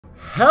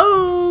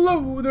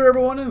Hello there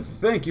everyone, and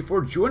thank you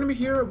for joining me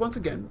here once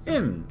again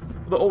in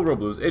the Old World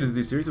Blues A to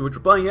Z series, in which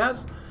we're playing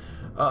as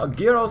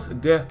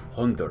Guerros de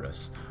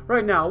Honduras.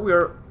 Right now we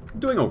are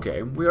doing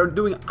okay. We are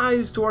doing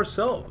eyes to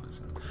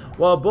ourselves.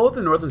 While both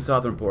the North and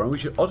South are important, we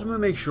should ultimately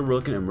make sure we're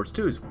looking inwards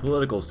too.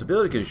 Political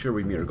stability can ensure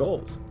we meet our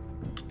goals.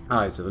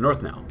 Eyes to the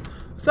North now.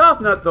 The South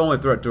not the only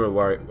threat to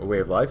our way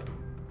of life.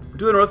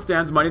 To the North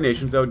stands mighty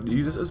nations that would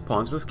use us as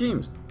pawns for the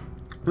schemes.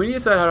 We need to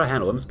decide how to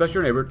handle them, especially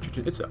our neighbor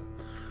Chichen Itza.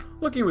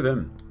 Looking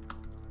within.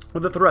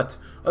 With the threat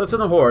of the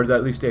southern hordes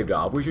at least staved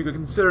off, we should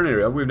consider an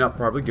area we've not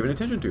properly given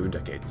attention to in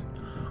decades.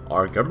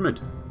 Our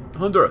government,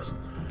 Honduras,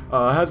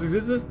 has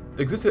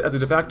existed as a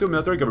de facto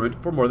military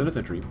government for more than a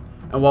century,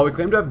 and while we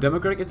claim to have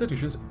democratic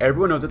institutions,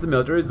 everyone knows that the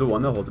military is the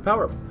one that holds the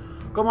power.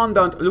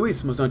 Commandant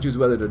Luis must not choose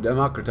whether to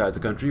democratize the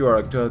country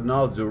or to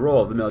acknowledge the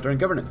role of the military in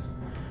governance.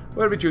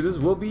 Whatever he chooses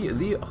will be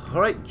the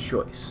right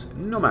choice,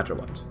 no matter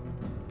what.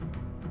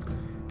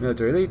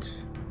 Military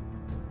elite.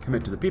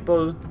 Commit to the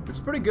people, which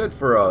is pretty good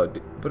for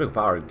political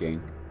power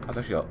gain. That's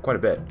actually quite a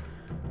bit.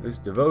 There's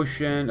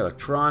devotion,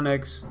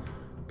 electronics,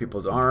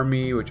 people's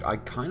army, which I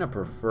kind of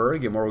prefer to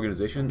get more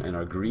organization, and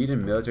our greed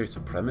and military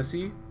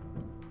supremacy,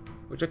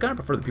 which I kind of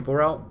prefer the people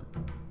route.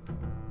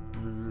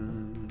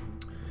 Then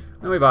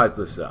we've eyes to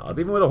the South,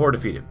 even with a horde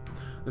defeated.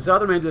 The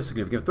South remains a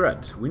significant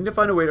threat. We need to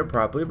find a way to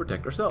properly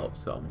protect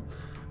ourselves, so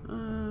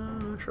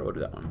sure, we'll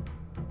do that one.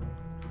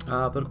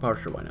 Political power,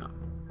 sure, why not?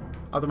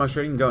 Optimize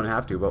trading, don't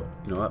have to, but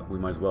you know what, we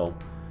might as well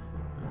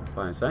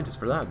find scientists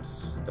for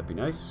labs. That'd be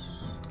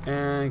nice.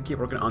 And keep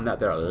working on that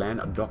there land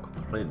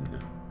doctrine,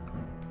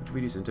 which would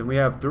be decent. And we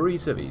have 3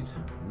 civies.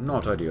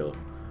 Not ideal.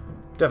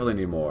 Definitely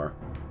need more.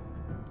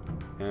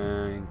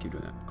 And keep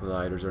doing that.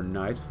 Gliders are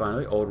nice,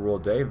 finally. Old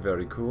World Day,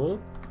 very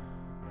cool.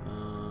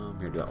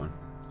 Here, do that one.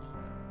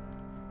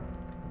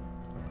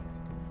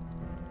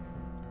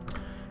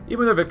 Even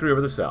with our victory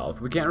over the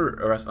South, we can't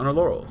rest on our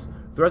laurels.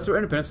 Threats to our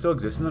independence still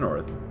exist in the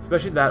North,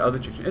 especially that of the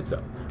Chichen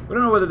Itza. We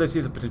don't know whether they see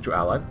us as a potential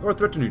ally or a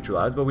threat to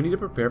neutralize, but we need to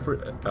prepare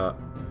for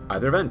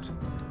either event.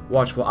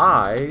 Watchful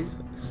eyes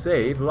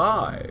save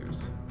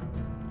lives.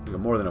 We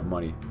got more than enough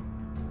money.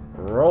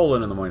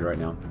 Rolling in the money right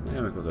now. Yeah, I'm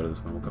gonna close out of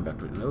this one. We'll come back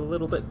to it in a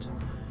little bit.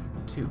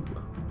 2.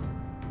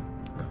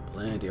 Got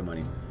plenty of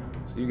money.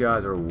 So you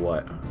guys are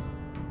what?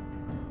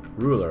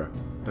 Ruler,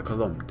 the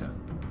Colombia.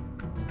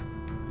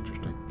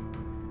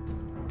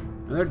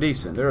 And they're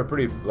decent. They're a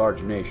pretty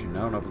large nation.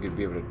 I don't know if we could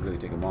be able to really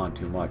take them on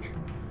too much.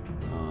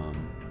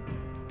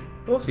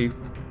 We'll see. You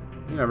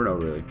never know,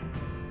 really.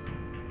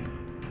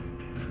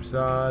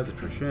 Exercise,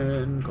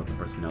 attrition, cult of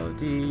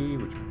personality,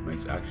 which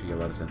makes actually a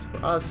lot of sense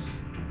for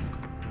us.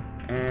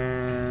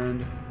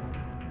 And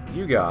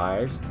you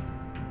guys,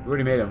 we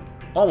already made them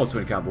almost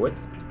 20 combo with.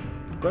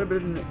 Quite a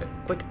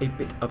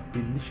bit of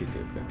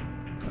initiative.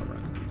 Oh, we're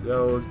not gonna use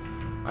those.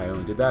 I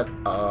only did that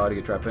to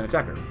get trapped by an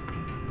attacker.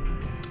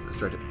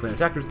 Plane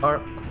attackers are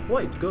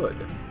quite good.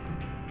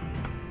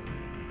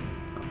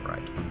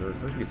 Alright,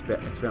 so we can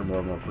expand more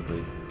and more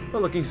quickly.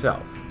 But looking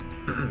south.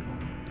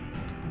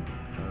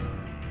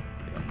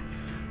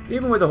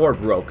 Even with the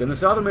horde broken, the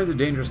South remains a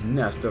dangerous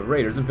nest of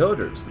raiders and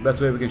pillagers. The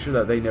best way we can ensure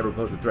that they never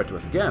pose a threat to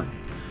us again,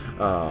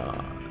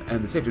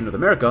 and the safety of North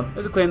America,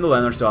 is to claim the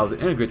land ourselves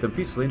and integrate them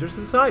peacefully into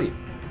society.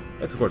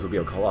 This, of course, will be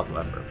a colossal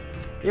effort.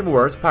 Even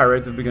worse,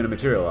 pirates have begun to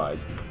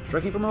materialize,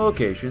 striking from a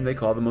location they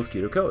call the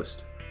Mosquito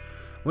Coast.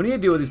 We need to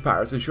deal with these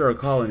pirates to ensure our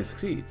colony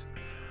succeeds.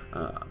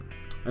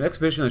 An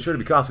expedition is sure to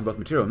be costing both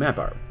material and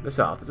manpower. The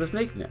South is a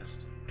snake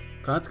nest.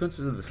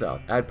 Consequences of the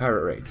South. Add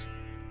pirate raids.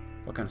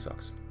 What kind of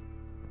sucks?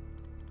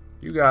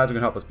 You guys are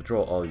going to help us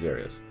patrol all these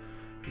areas.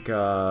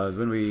 Because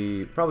when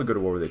we probably go to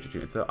war with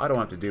Chichen Itza, I don't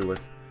have to deal with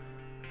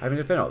having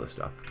to defend all this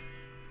stuff.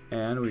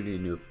 And we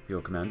need a new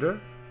field commander.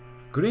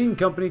 Green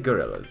Company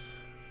Guerrillas.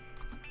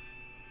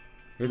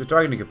 Here's a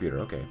targeting computer.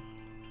 Okay.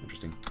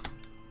 Interesting.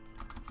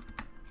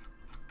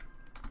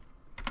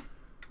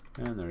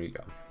 And there you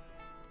go.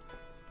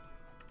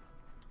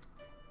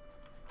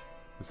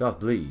 The South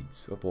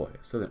bleeds. Oh boy,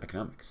 Southern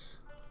economics.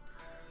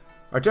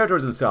 Our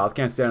territories in the South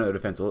can't stand on their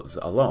defense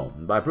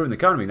alone. By improving the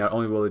economy, not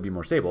only will they be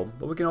more stable,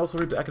 but we can also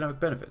reap the economic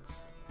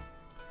benefits.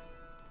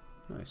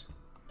 Nice.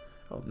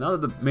 Oh, now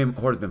that the main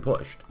horde has been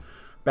pushed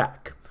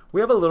back,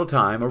 we have a little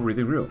time or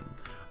breathing room.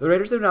 The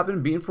raiders have not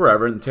been beaten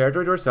forever, and the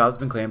territory to our south has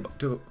been claimed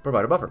to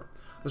provide a buffer.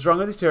 The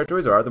stronger these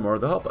territories are, the more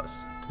they'll help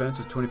us. Defense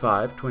is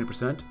 25,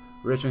 20%.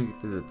 Rating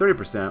is at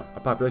 30%,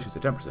 our population is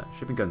at 10%.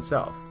 Shipping guns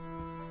south.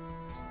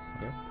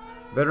 Okay.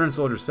 Veteran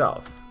soldiers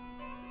south.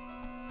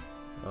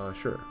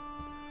 Sure.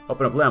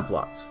 Open up land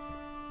plots.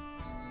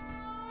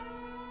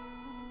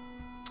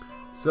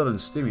 Southern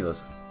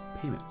stimulus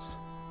payments.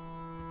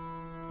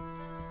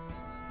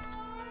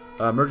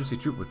 Emergency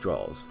troop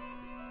withdrawals.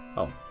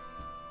 Oh.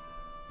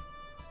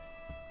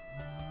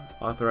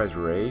 Authorized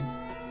raids.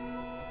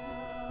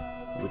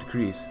 Would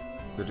decrease.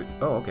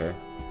 Oh, okay.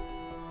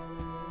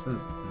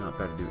 Sounds not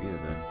bad to do either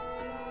then.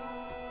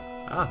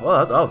 Ah,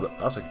 well,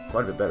 that's like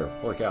quite a bit better.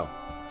 Holy cow.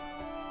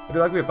 I do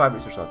like we have 5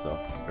 research slots though.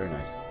 It's very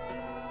nice.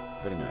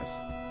 Very nice.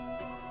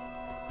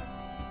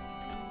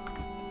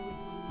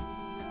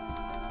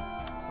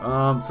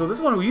 So this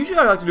one, usually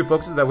I like to do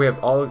focuses that we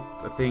have all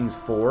the things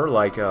for,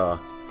 like, you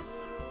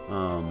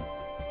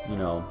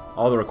know,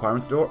 all the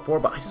requirements for,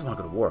 but I just want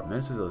to go to war.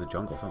 Menaces of the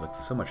Jungle sounds like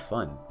so much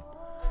fun.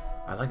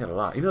 I like that a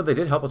lot. Even though they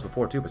did help us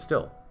before, too, but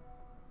still.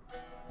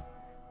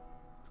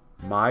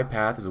 My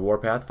path is a war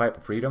path. Fight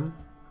for freedom.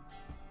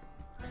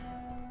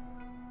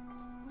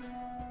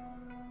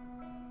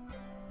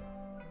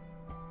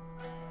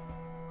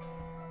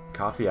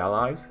 Coffee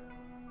allies.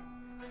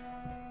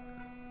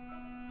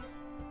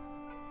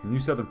 New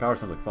Southern Power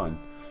sounds like fun.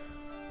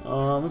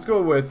 Let's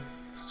go with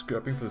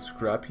scrapping for the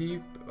scrap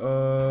heap.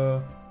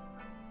 Let's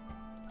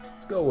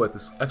go with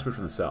this expert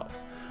from the south.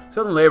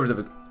 Southern laborers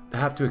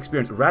have to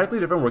experience radically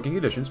different working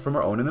conditions from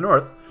our own in the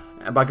north,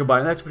 and by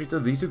combining the expertise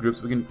of these two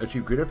groups, we can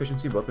achieve greater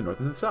efficiency both in the north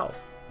and the south.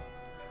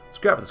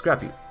 Scrap for the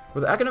scrap heap.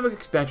 With the economic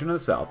expansion of the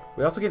south,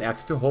 we also gain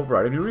access to a whole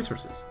variety of new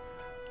resources.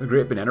 The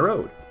Great Banana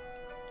Road.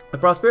 The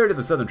prosperity of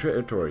the southern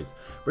territories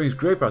brings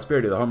great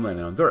prosperity to the homeland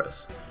in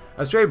Honduras.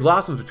 As trade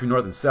blossoms between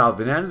north and south,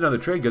 bananas and other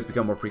trade goods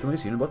become more frequently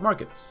seen in both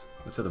markets.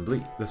 The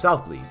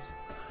south bleeds.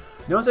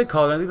 No one said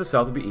colonizing the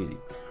south would be easy.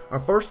 Our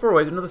first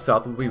forays into the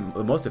south will be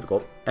the most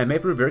difficult, and may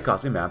prove very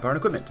costly in manpower and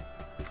equipment.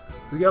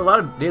 So we get a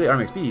lot of daily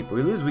army XP, but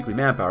we lose weekly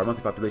manpower,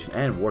 monthly population,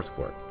 and war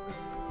support.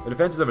 The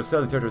defenses of our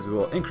southern territories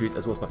will increase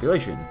as well as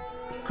population,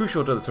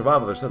 crucial to the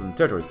survival of our southern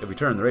territories if we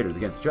turn the raiders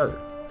against each other.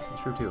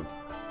 That's true too.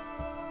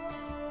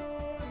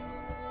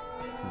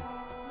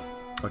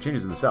 Oh,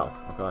 changes in the south.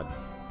 Oh god.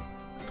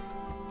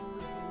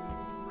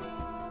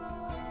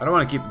 I don't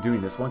want to keep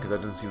doing this one because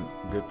that doesn't seem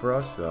good for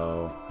us,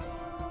 so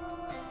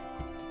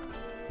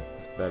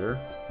it's better.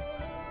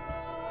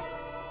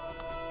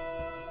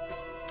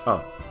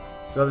 Oh,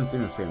 southern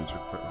stimulus payments.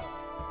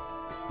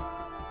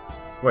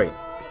 Wait,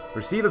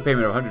 receive a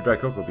payment of 100 dry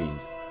cocoa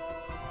beans.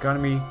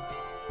 Economy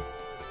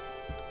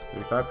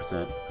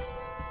 35%.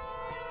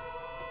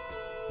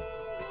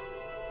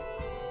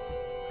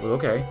 Well,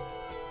 okay.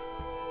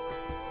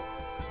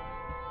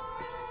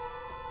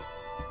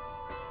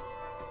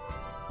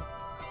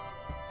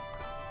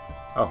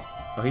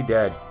 Oh, he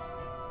dead.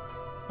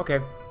 Okay.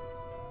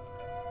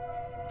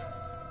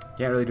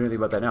 Can't really do anything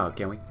about that now,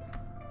 can we?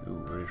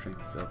 Ooh, radio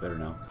strength is better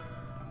now.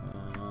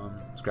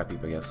 Scrap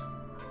heap, I guess.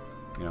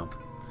 You know.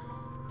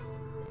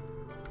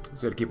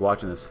 Just gotta keep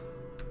watching this.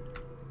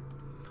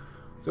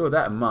 So with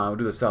that in mind, we'll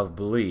do the south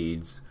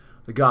bleeds.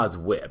 The gods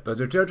whip. As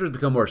their territories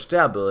become more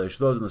established,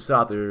 those in the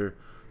south are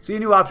see a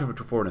new option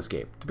for foreign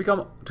escape. To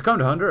come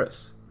to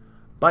Honduras.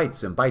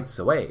 Bites and bites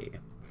away.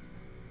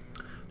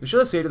 To show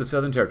the state of the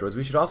southern territories,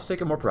 we should also take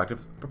a more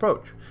proactive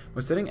approach.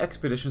 By sending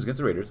expeditions against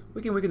the raiders,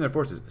 we can weaken their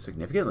forces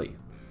significantly.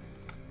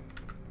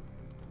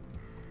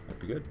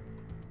 That'd be good.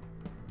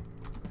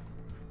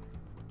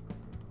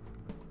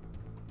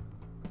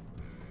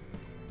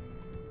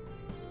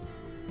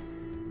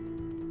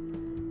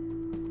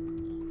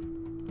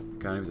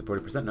 Economy's at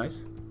 40%,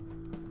 nice.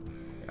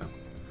 Yeah.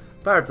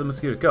 Pirates of the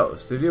Mosquito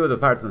Coast. To deal with the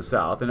pirates in the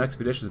south, an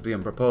expedition is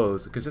being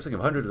proposed consisting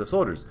of hundreds of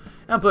soldiers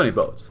and plenty of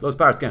boats. Those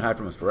pirates can't hide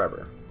from us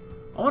forever.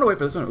 I want to wait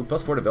for this one. Ooh,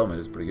 +4 development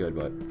is pretty good,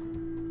 but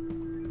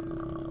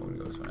we're gonna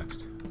go this one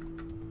next.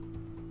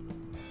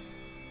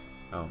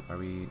 Oh, are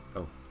we?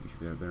 Oh, we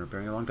should have been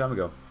repairing a long time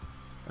ago.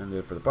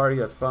 And for the party,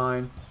 that's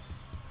fine.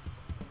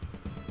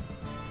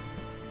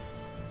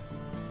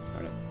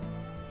 Alright.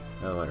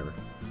 Oh, whatever.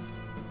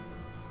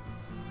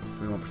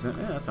 21%.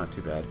 Yeah, that's not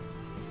too bad.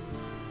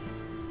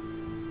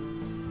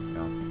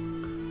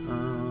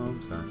 No.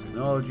 Science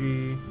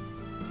technology.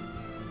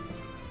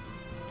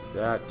 Do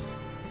that.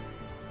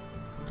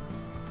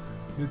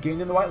 New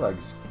gain in the white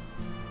legs.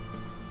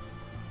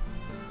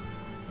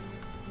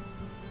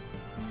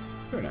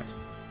 Very nice.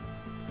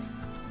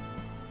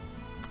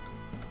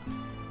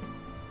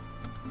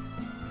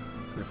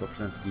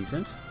 24% is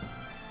decent.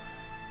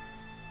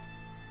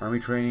 Army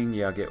training,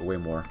 yeah, I'll get way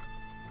more.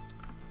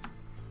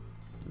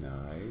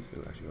 Nice.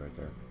 Oh, actually, right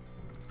there.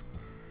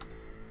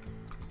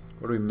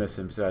 What are we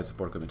missing besides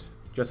support equipment?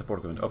 Just support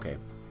equipment. Okay.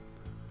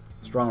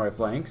 Strong right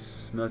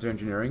flanks. Military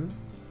engineering.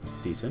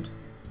 Decent.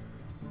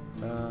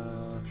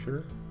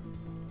 Sure.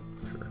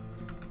 Sure.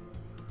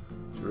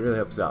 It really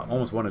helps out.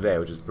 Almost one a day,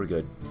 which is pretty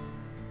good.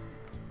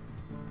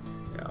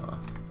 Yeah.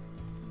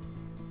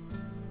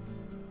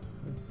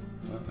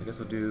 Well, I guess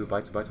we'll do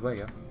bites away,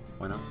 yeah.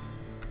 Why not?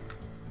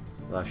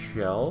 Last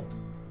shell.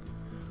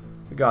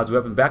 The God's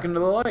Weapon back into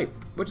the light,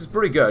 which is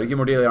pretty good. You get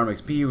more daily army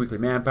XP, weekly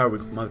manpower,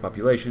 monthly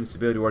population,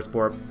 stability, war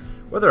support.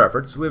 With our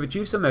efforts, we have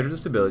achieved some measures of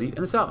stability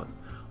in the south.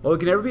 While we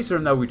can never be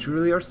certain that we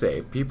truly are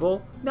safe,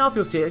 people now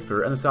feel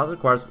safer, and the south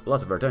requires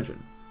less of our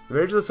attention. The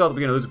raiders of the south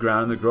begin to lose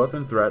ground, and the growth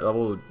and threat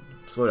level will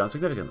slow down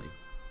significantly.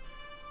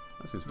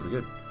 That seems pretty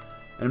good.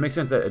 And it makes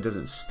sense that it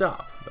doesn't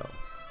stop, though.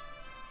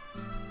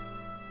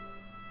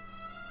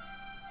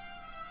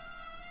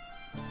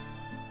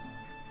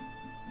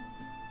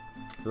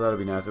 So that'll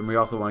be nice. And we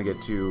also want to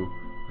get to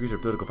increase our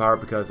political power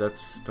because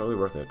that's totally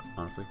worth it,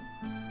 honestly.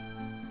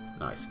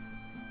 Nice.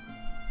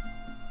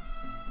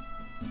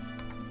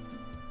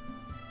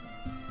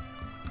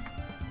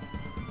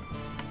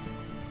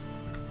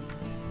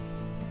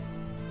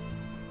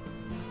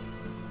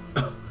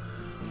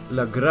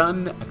 La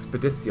Gran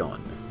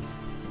Expedition.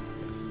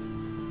 Yes.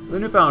 With the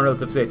newfound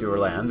relative safety of our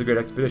lands, a great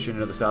expedition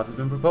into the south has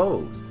been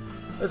proposed.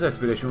 This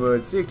expedition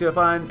would seek to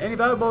find any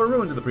valuable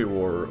ruins of the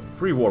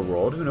pre-war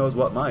world. Who knows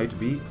what might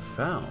be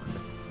found.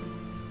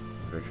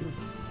 Very true.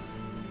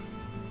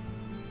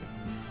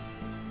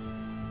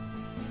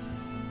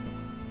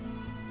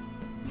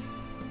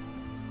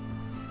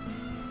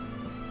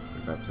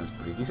 Percent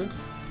pretty decent.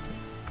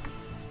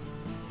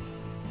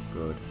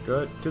 Good,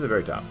 good. To the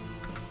very top.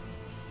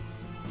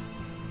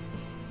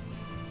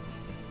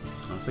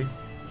 Honestly,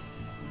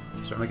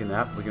 start making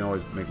that. We can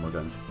always make more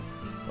guns,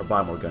 or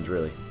buy more guns,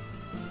 really.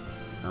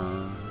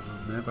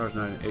 Manpower's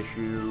not an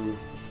issue.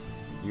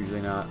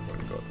 Usually not. We're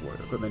gonna go with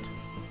warrior equipment.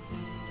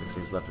 6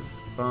 days left is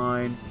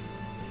fine.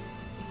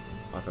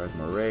 Authorize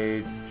more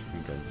raids.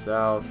 Shipping guns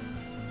south.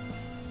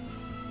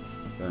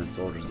 Then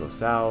soldiers go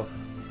south.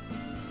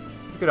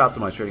 We could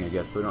optimize trading, I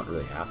guess, but we don't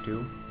really have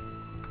to.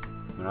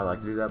 I mean, I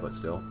like to do that, but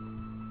still.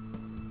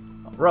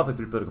 Roughly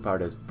 3 political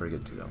power is pretty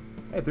good too, though.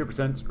 Hey,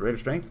 3% rate of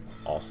strength.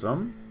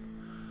 Awesome.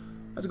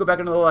 Let's go back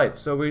into the lights.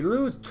 So we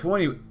lose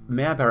 20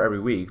 manpower every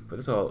week, but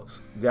this will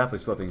definitely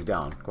slow things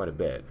down quite a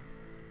bit.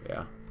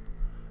 Yeah.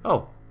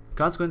 Oh,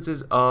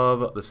 consequences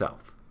of the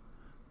South.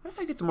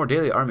 I get some more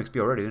daily arm XP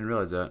already. Didn't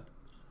realize that.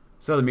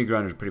 Southern meat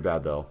grinders are pretty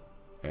bad, though.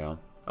 Yeah.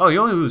 Oh, you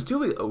only lose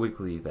 2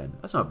 weekly then.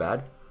 That's not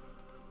bad.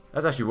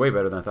 That's actually way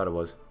better than I thought it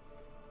was.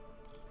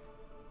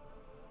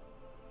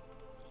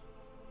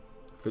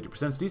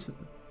 50% is decent.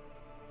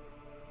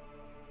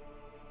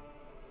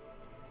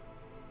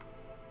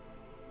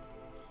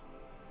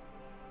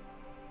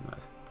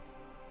 Nice.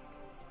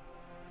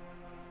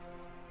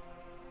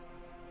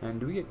 And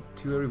do we get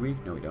 2 every week?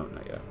 No, we don't.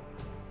 Not yet.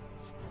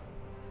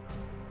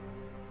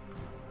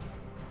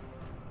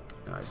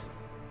 Nice.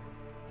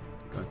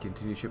 Gonna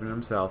continue shipping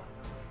them south.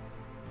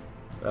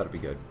 That'll be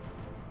good.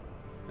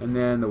 And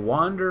then the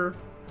wonder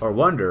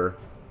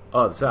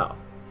of the south.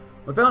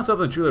 We found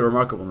something truly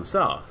remarkable in the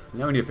south.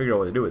 Now we need to figure out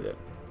what to do with it.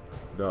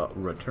 The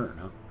return,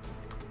 huh?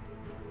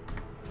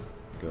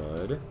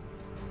 Good.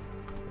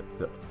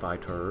 The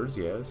fighters,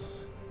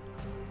 yes.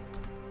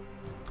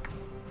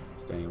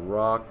 Standing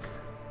rock.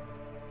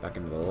 Back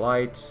into the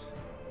light.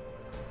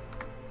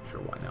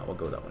 Sure, why not? We'll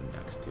go with that one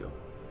next, too.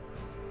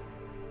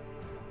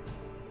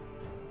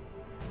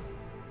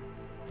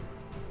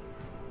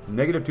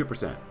 Negative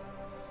 2%.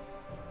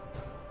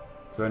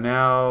 So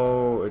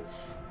now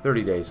it's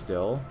 30 days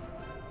still.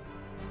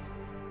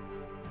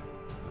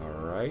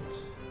 Alright.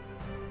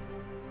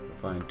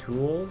 Find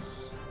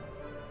tools.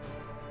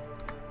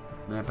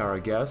 Manpower, I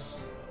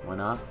guess. Why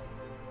not?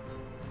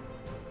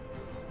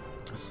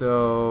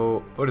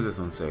 So, what does this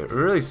one say? It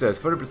really says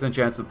 40%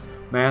 chance of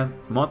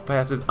month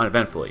passes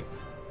uneventfully.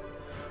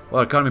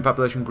 While economy and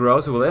population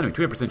grows, it will end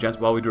 20% chance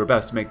while we do our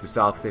best to make the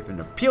South safe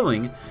and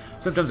appealing.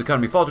 Sometimes the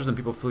economy falters and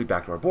people flee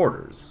back to our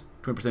borders.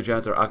 20%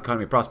 chance our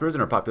economy prospers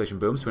and our population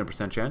booms.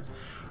 20% chance.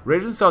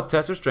 Raiders in the South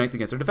test their strength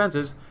against our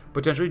defenses,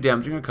 potentially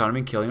damaging our economy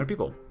and killing our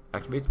people.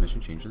 Activates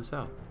mission change in the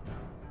South.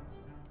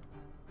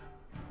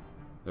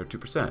 They're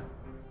 2%.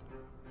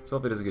 So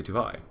if it doesn't get too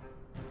high,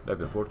 that'd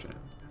be unfortunate.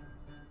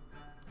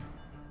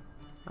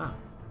 Ah.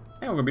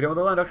 And we're going to be done with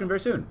the land doctrine very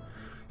soon.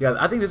 Yeah,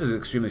 I think this is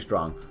extremely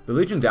strong. The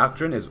Legion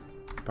doctrine is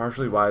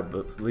partially why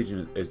the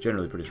Legion is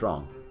generally pretty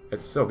strong.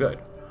 It's so good.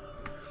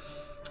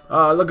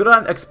 La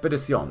Gran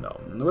Expedition, though.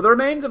 With the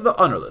remains of the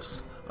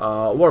honorless,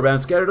 warband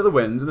scattered to the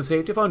winds and the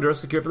safety of Honduras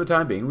secure for the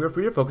time being, we are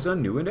free to focus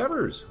on new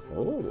endeavors.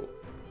 Oh.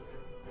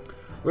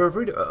 We are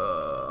free to,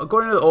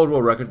 according to the old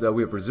world records that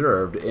we have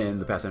preserved in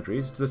the past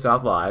centuries, to the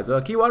south lies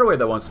a key waterway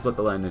that once split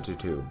the land into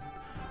 2.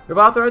 We have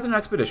authorized an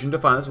expedition to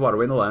find this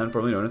waterway in the land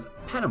formerly known as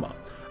Panama,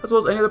 as well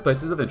as any other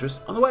places of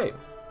interest on the way.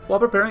 While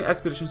preparing,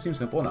 expedition seems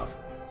simple enough.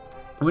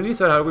 We need to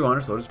decide how we want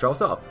our soldiers to travel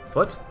south.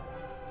 Foot?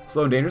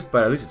 Slow and dangerous,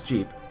 but at least it's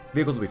cheap.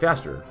 Vehicles will be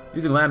faster.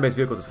 Using land-based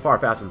vehicles is far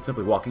faster than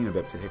simply walking and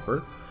a bit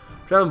safer.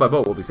 Traveling by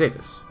boat will be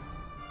safest.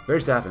 Very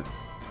fast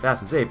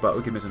and safe, but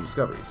we can miss some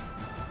discoveries.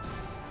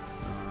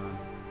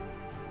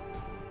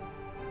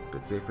 A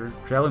bit safer.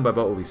 Traveling by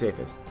boat will be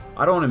safest.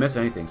 I don't want to miss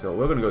anything, so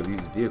we're going to go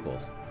use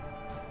vehicles.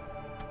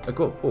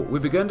 Cool. Oh, we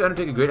begin to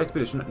undertake a great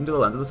expedition into the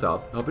lands of the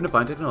south, hoping to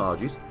find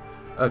technologies,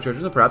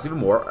 treasures, and perhaps even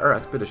more. Our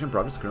expedition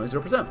progress is currently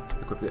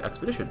 0%. Equip the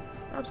expedition.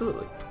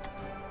 Absolutely.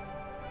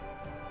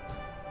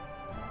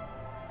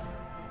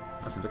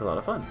 That seems like a lot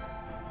of fun.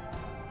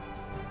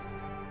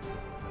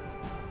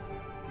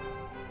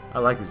 I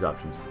like these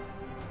options.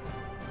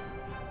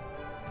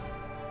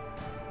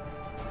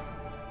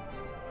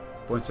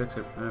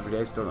 0.6 every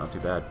day, still not too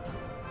bad.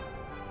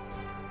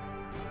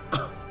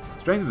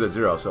 Strength is at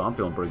 0, so I'm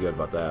feeling pretty good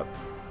about that.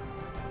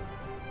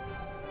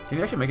 Can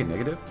you actually make it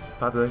negative?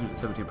 Population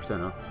is at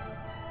 17%,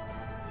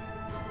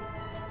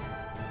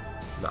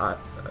 huh?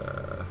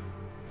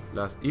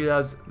 Las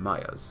Islas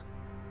Mayas.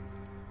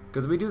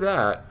 Because if we do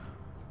that,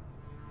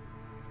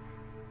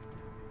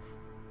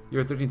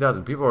 you're at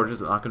 13,000. People are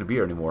just not going to be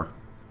here anymore.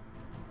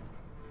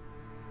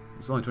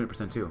 It's only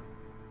 20% too.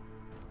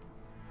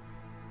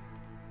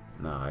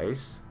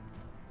 Nice.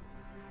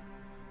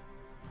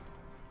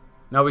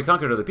 Now we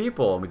conquered other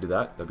people and we do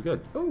that. That'd be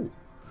good. Ooh.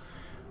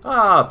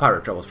 Ah,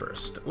 pirate troubles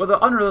first. With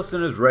the unrealistic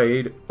in his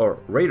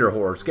raider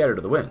horde scattered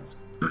to the winds.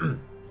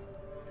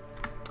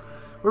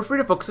 We're free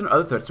to focus on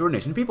other threats to our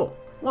nation people.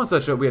 One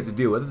such that we have to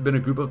deal with has been a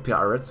group of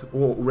pirates,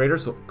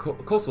 raiders,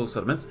 coastal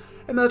settlements,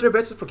 and military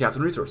bases for caps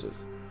and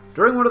resources.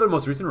 During one of their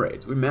most recent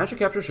raids, we managed to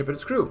capture a ship and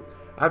its crew.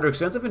 After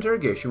extensive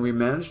interrogation, we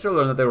managed to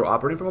learn that they were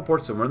operating from a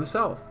port somewhere in the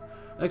south.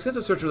 An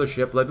extensive search of the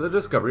ship led to the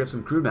discovery of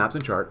some crude maps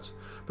and charts,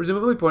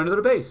 presumably pointing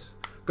to their base.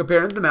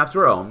 Comparing the maps to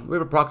our own, we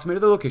have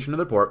approximated the location of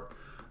their port,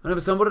 and have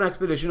assembled an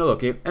expedition to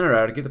locate and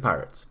eradicate the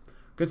pirates.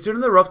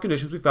 Considering the rough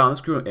conditions we found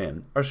this crew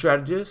in, our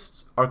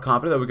strategists are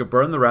confident that we can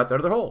burn the rats out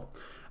of their hole.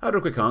 After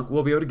a quick hunk,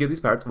 we'll be able to give these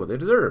pirates what they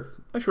deserve.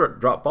 A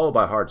short drop followed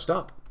by a hard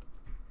stop.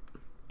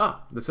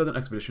 Ah, the southern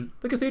expedition,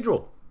 the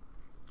cathedral.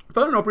 We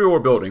found an pre-war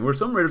building where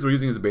some raiders were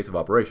using as a base of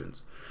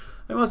operations.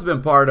 They must have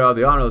been part of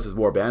the Honorless'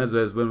 war band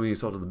as when we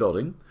assaulted the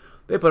building.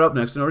 They put up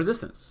next to no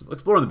resistance.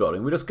 Exploring the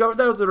building, we discovered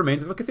that it was the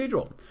remains of a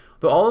cathedral,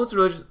 though all of its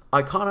religious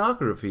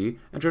iconography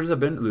and churches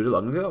had been looted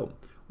long ago.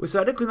 We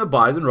decided to clean the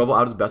bodies and rubble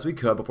out as best we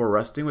could before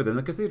resting within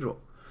the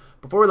cathedral.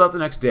 Before we left the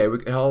next day,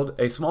 we held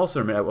a small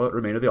sermon at what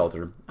remained of the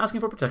altar,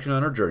 asking for protection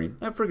on our journey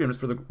and forgiveness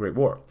for the Great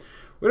War.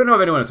 We don't know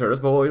if anyone has heard us,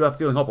 but we left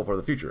feeling hopeful for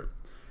the future.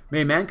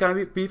 May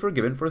mankind be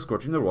forgiven for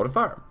scorching the world of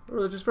fire.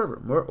 Religious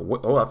fervor.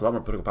 Oh, that's a lot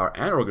more political power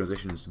and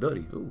organization and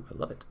stability. Ooh, I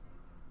love it.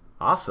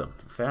 Awesome.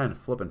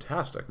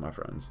 Fan-flippantastic, my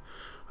friends.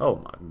 Oh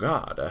my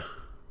god.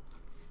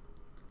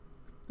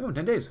 Oh,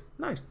 10 days.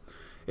 Nice.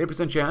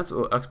 8% chance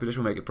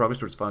expedition will make progress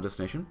towards its final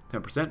destination.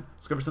 10%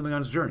 discover something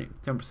on its journey.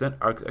 10%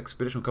 our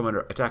expedition will come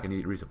under attack and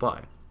need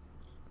resupply.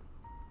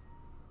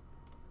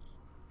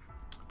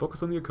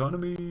 Focus on the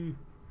economy.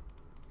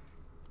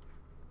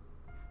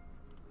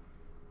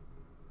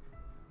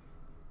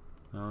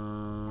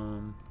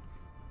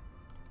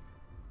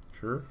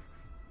 Sure.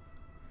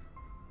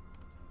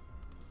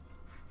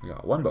 We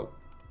got one boat.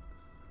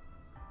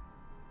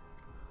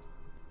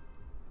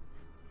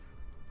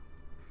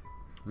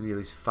 We need at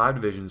least 5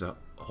 divisions to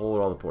hold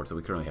all the ports that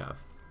we currently have.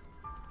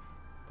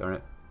 Darn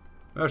it.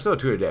 We're still at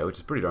 2 a day, which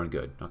is pretty darn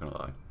good, not gonna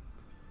lie.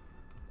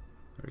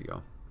 There you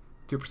go.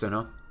 2%,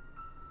 huh?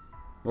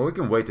 Well, we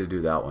can wait to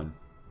do that one.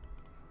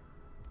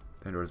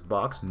 Pandora's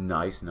box.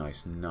 Nice,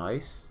 nice,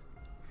 nice.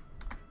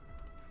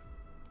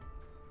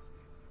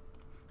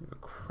 We have a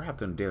crap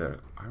ton of daily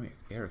Army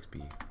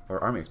XP. Or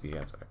Army XP,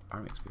 yeah, sorry.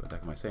 Army XP, what the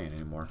heck am I saying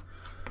anymore?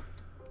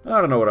 I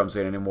don't know what I'm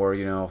saying anymore,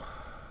 you know.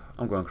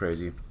 I'm going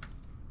crazy.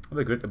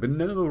 I've been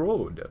in the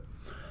road.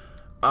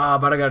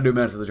 But I gotta do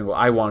Menace of the Jungle.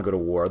 I want to go to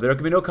war. There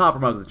can be no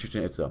compromise with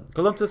Chichen Itza.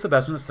 Columbus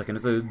Sebastian II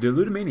is a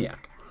deluded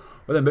maniac.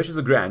 With ambitions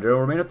of grandeur, and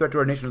will remain a threat to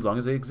our nation as long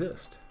as they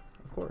exist.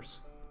 Of course.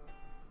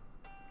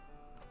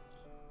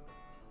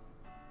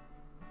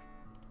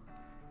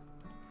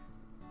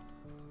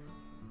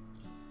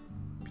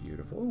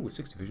 Beautiful. Ooh,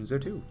 6 divisions there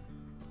too.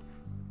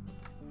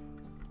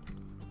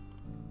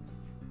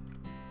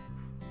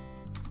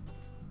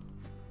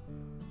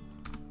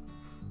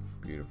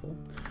 Beautiful.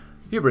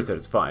 Hubris at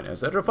its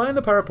finest, after finding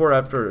the pirate port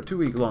after a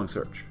 2-week-long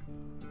search.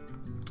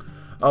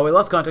 We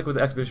lost contact with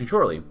the expedition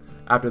shortly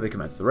after they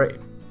commenced the raid.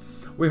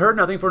 We heard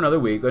nothing for another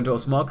week until a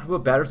small group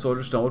of battered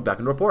soldiers stumbled back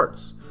into our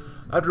ports.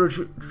 After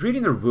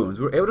treating their wounds,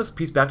 we were able to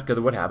piece back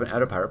together what happened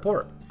at a pirate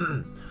port.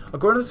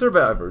 According to the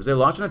survivors, they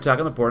launched an attack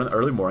on the port in the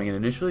early morning and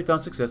initially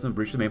found success in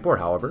breaching the main port.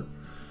 However,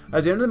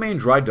 as they entered the main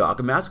dry dock,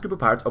 a massive group of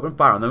pirates opened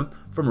fire on them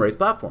from raised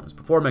platforms.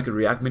 Before men could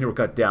react, many were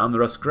cut down, the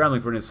rest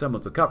scrambling for any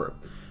semblance of cover.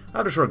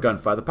 After a short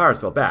gunfight, the pirates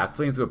fell back,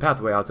 fleeing through a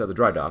pathway outside the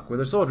dry dock, with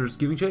their soldiers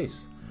giving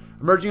chase.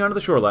 Emerging onto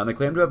the shoreline, they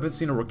claimed to have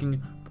seen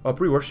a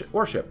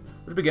pre-warship,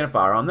 which began to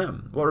fire on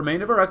them. What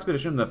remained of our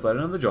expedition then fled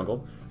into the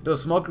jungle, until a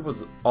small group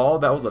was all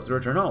that was left to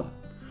return home.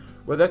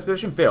 Where the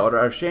expedition failed,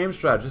 our shamed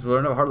strategists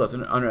learned a hard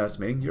lesson in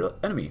underestimating your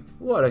enemy.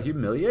 What a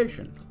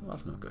humiliation. Well,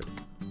 that's not good.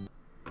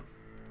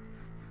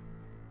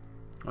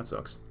 That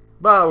sucks.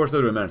 But we're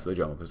still doing Menace of the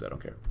Jungle, because I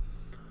don't care.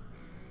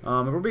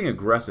 If we're being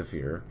aggressive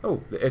here...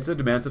 Oh, it's a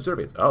demand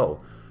subservience. Oh.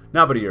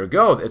 Not but a year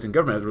ago, the Itzian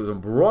government was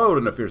embroiled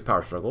in a fierce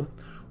power struggle.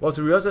 Whilst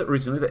we realized that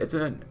recently the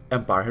Itzian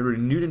Empire had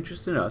renewed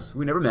interest in us,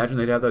 we never imagined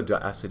they'd have the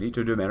audacity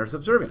to demand our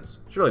subservience.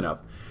 Surely enough.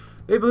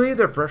 They believe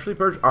their freshly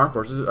purged armed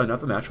forces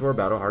enough a match for a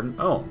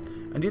battle-hardened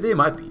own. Indeed, they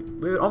might be.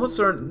 We had almost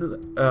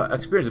certain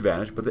experience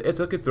advantage, but the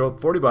Itza could throw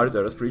 40 bodies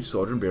at us for each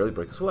soldier and barely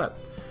break a sweat.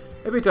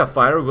 It'd be a tough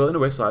fighter, willing to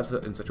waste lives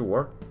in such a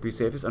war. Be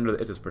safest under the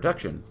Itza's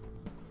protection.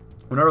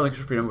 We'll not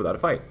relinquish freedom without a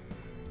fight.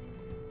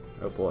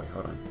 Oh boy,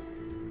 hold on.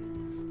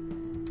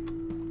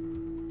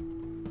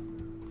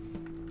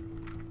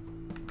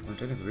 Well,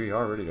 technically we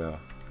are ready to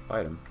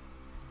fight him.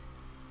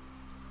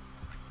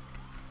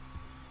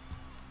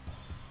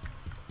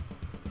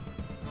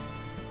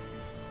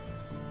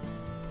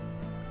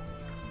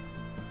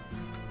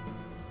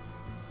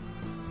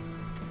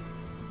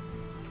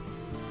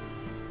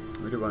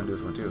 We do want to do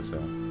this one too, so.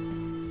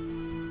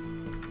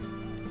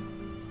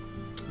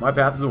 My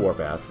path is a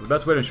warpath. The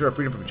best way to ensure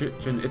freedom from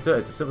Chichen Itza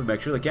is to simply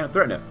make sure they can't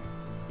threaten it.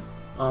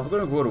 We're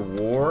going to go to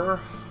war.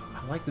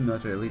 I like the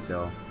military elite,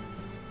 though.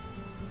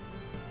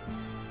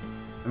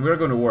 And we're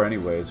going to war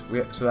anyways,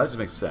 so that just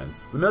makes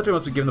sense. The military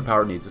must be given the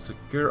power it needs to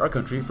secure our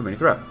country from any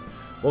threat.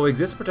 While we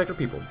exist to protect our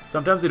people,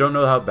 sometimes they don't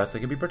know how best they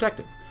can be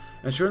protected.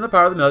 Ensuring the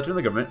power of the military and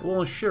the government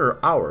will ensure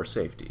our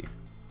safety.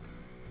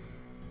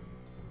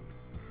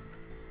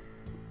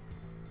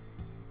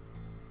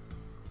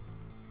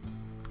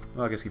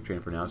 Well, I guess keep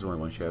training for now. There's only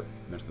one ship.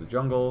 Next to the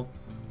jungle.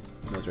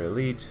 Military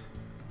elite.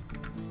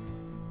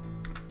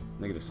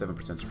 Negative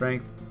 7%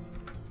 strength.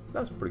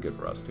 That's pretty good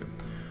for us, too.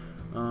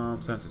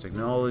 Science and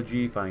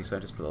technology. Finding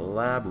scientists for the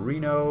lab.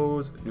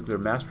 Renos. Nuclear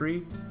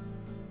mastery.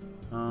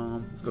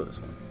 Let's go this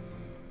one.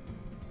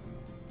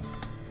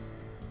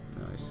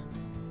 Nice.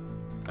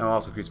 And I'll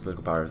also increase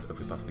political power if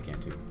we possibly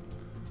can, too.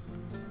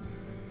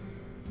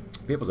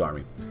 People's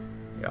Army.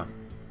 Yeah.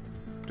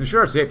 To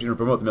ensure our safety and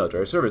promote the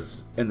military,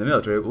 service in the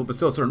military will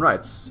bestow certain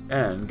rights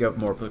and give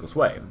more political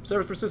sway.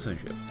 Service for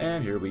citizenship.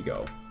 And here we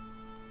go.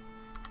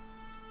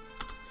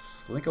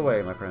 Slink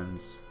away, my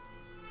friends.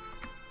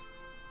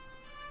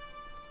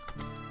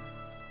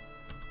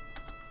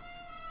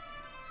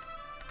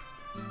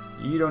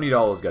 You don't need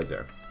all those guys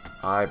there.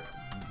 I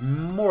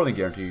more than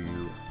guarantee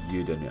you,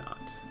 you do not.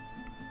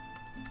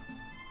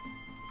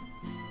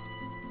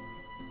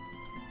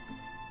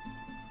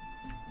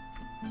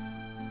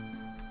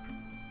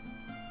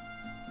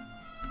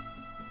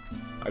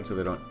 I'd say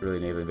they don't really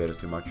naval invade us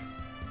too much.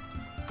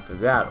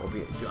 Because that will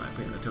be a giant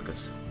pain that took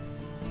us.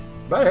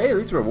 But hey, at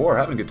least we're at war,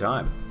 having a good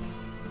time.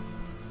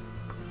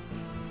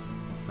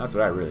 That's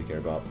what I really care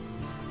about.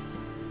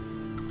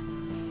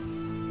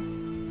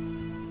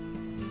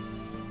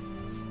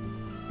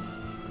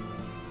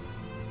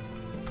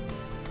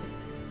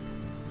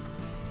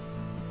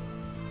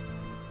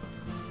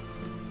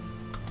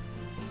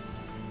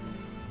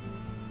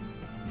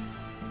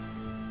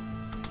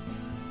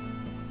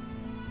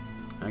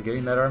 And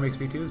getting that army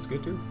XP too is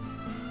good too.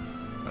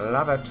 I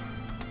love it.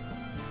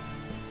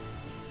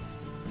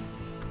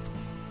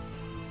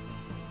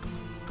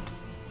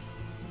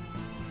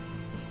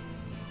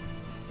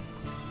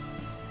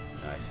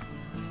 Nice.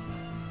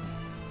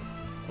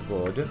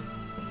 Good.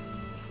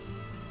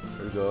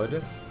 Very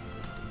good.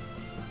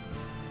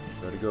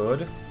 Very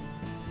good.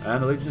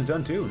 And the Legion's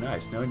done too.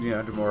 Nice. Now we need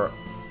 100 more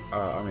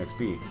army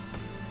XP.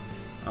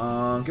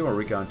 Get more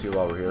recon too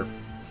while we're here.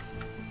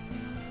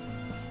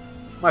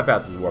 My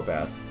path is the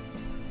warpath.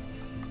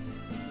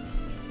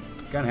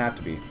 Kinda have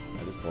to be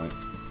at this point.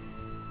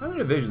 How many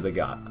divisions I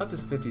got? Up to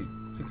 50,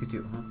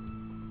 62, huh?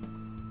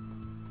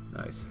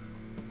 Nice.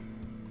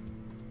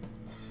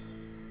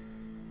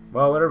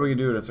 Well, whatever we can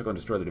do to encircle and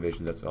destroy the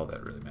divisions, that's all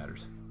that really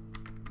matters.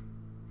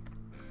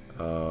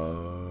 2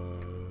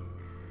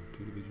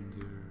 divisions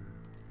here.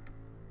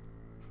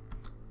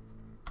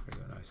 There you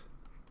go, nice.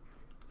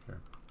 Sure.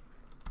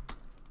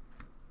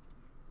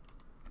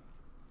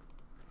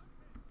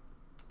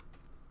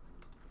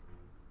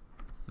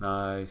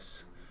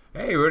 Nice.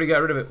 Hey, we already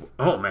got rid of it.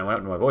 Oh man, what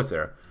happened to my voice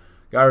there?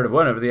 Got rid of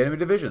one of the enemy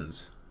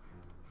divisions.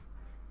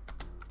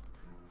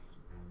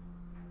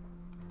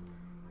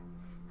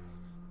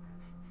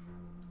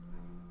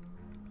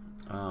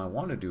 I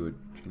want to do a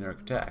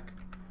generic attack,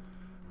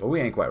 but we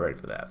ain't quite ready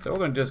for that. So we're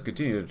going to just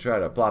continue to try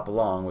to plop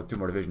along with 2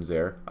 more divisions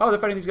there. Oh, they're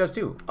fighting these guys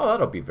too. Oh,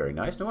 that'll be very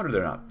nice. No wonder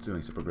they're not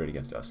doing super great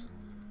against us.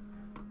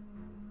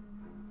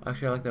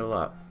 Actually, I like that a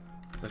lot.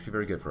 It's actually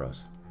very good for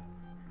us.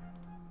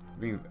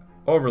 Being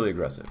overly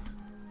aggressive.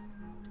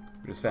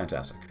 Which is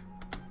fantastic.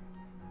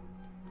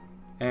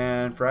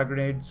 And frag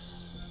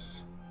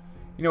grenades.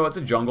 You know, it's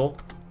a jungle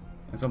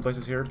in some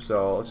places here,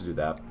 so let's just do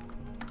that.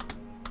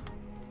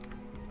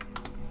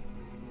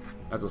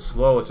 As we'll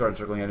slow it started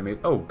circling enemies.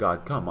 Oh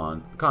god, come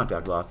on.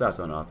 Contact loss, that's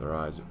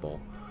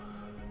unauthorizable.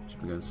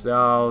 Should be going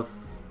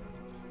south.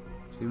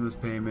 Seamless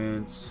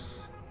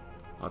payments.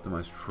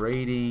 Optimized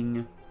trading.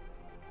 You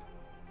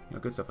know,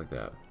 good stuff like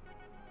that.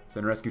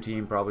 Send a rescue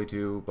team probably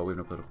too, but we have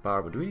no political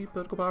power. But do we need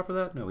political power for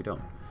that? No, we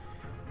don't.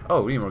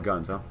 Oh, we need more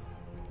guns, huh?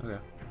 Okay.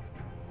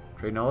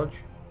 Trade knowledge?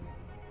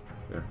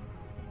 Sure.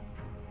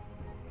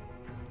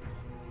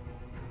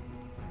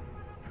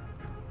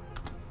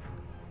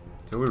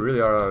 So we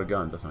really are out of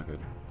guns. That's not good.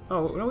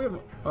 Oh, no, we have.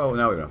 Oh,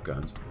 now we have enough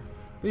guns.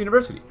 The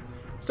university.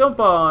 Stump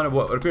on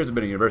what appears to have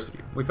been a university.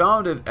 We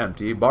found it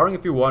empty, barring a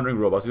few wandering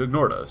robots who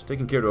ignored us,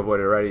 taking care to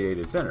avoid a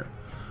radiated center.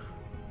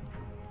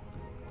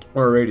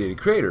 Or a radiated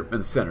crater in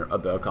the center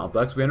of the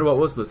complex. We entered what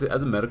was listed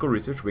as a medical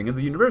research wing of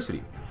the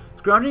university.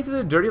 Scrounging through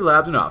the dirty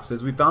labs and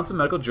offices, we found some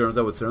medical journals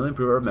that would certainly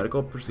improve our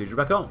medical procedure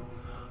back home.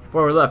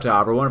 Before we left,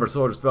 however, one of our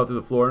soldiers fell through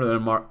the floor into the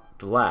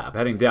unmarked lab.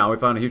 Heading down, we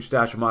found a huge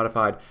stash of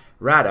modified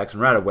Rad-X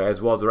and Radaway,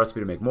 as well as a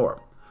recipe to make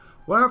more.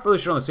 We aren't really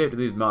sure on the safety of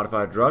these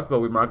modified drugs, but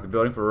we marked the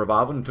building for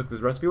Revamped and took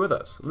this recipe with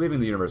us. Leaving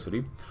the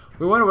university,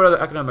 we wondered what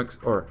other economics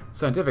or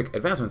scientific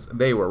advancements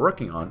they were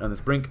working on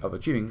this brink of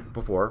achieving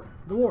before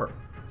the war.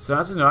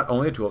 Science is not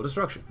only a tool of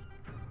destruction.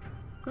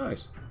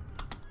 Nice.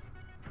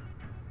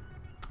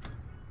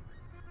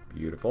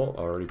 Beautiful.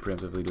 Already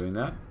preemptively doing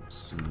that.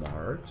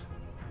 Smart.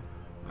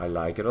 I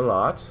like it a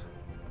lot.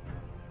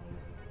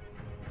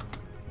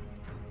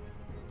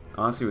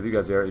 Honestly, with you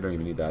guys there, you don't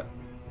even need that.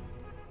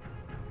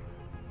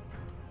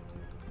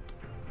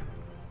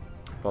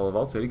 Follow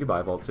Vault City.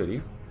 Goodbye, Vault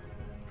City.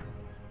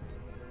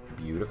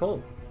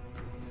 Beautiful.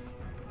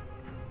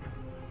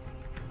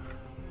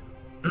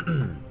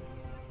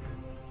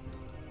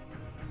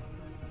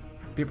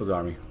 People's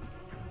Army.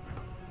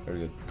 Very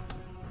good.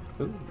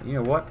 Ooh, you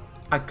know what?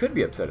 I could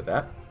be upset at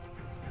that.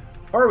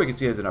 Or we can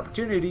see it as an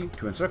opportunity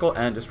to encircle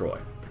and destroy.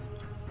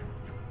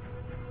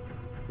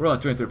 We're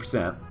on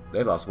 23%.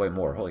 They've lost way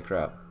more. Holy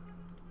crap.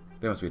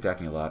 They must be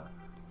attacking a lot.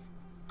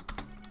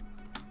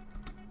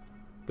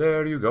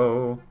 There you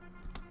go.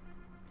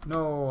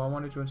 No, I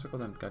wanted to encircle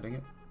them. God dang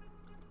it.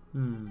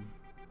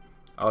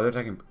 Oh, they're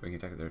attacking. We can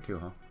attack it there too,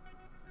 huh?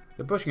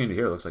 They're pushing into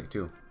here, looks like it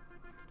too.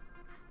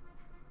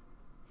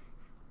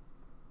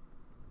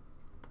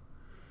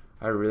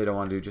 I really don't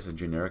want to do just a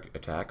generic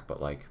attack,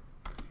 but like,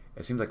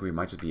 it seems like we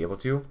might just be able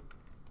to.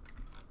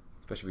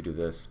 Especially if we do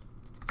this.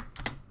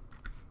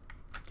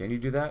 Can you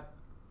do that?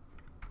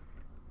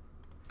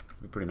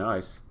 It'd be pretty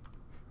nice.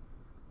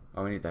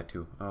 Oh, we need that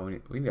too. Oh,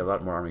 we need a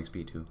lot more arming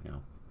speed too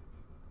now.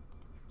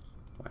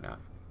 Why not?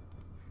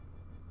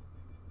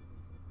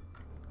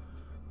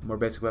 More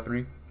basic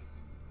weaponry.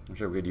 I'm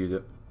sure we could use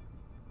it.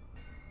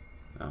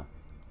 No.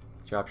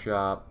 Chop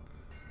shop.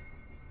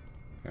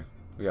 Here.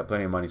 We got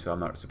plenty of money, so I'm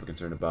not super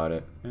concerned about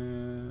it.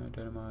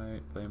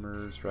 Dynamite,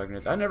 flamers, frag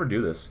grenades. I never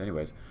do this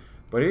anyways.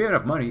 But if you have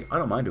enough money, I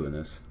don't mind doing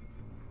this.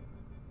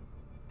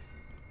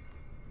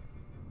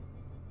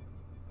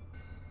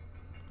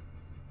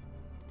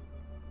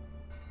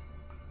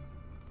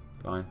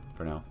 Fine,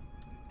 for now.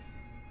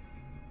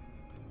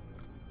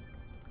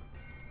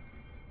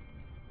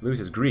 Louis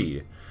is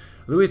greed.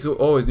 Louis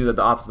always knew that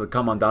the office of the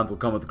Commandant will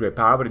come with great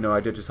power, but he had no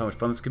idea just how much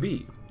fun this could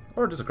be.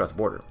 Or just across the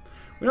border.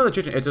 We know that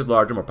Chichen Itza is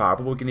larger, more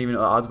powerful, but we can even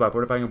odds by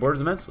fortifying our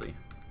borders immensely.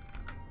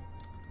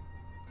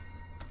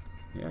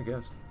 Yeah, I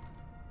guess.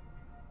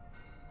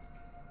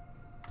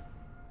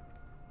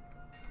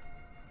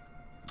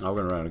 Oh,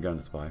 we're gonna run out of guns,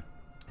 that's why.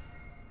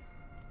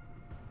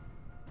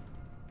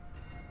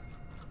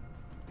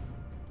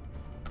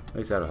 At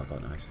least that'll help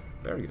out nice.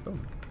 Very good. Oh,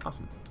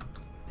 awesome.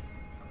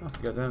 Oh,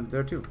 you got them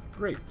there too.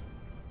 Great.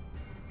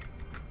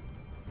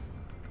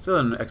 Still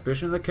an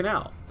expedition in the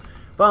canal.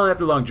 Finally,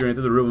 after a long journey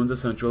through the ruins of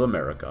Central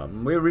America,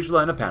 we reached the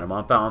line of Panama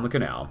and found the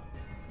canal.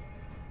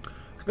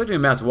 Expecting a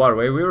massive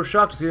waterway, we were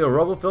shocked to see a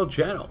rubble-filled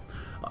channel,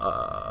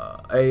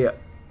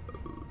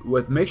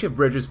 with makeshift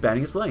bridges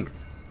spanning its length.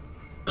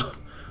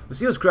 The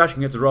sea was crashing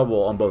against the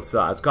rubble on both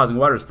sides, causing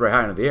water to spray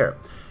high into the air.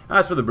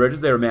 As for the bridges,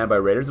 they were manned by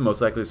raiders and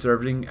most likely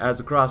serving as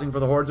a crossing for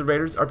the hordes of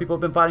raiders our people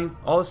have been fighting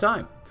all this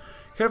time.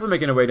 Carefully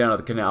making our way down to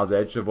the canal's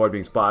edge to avoid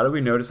being spotted,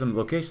 we noticed some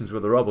locations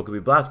where the rubble could be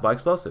blasted by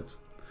explosives.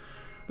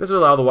 This would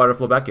allow the water to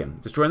flow back in,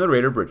 destroying the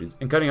raider bridges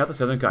and cutting out the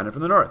southern continent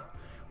from the north.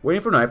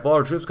 Waiting for nightfall,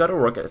 our troops got to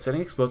work at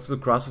sending explosives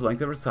across the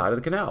length of the side of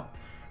the canal.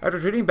 After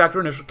retreating back to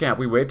our initial camp,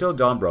 we waited till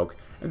dawn broke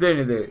and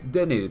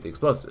detonated the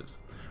explosives.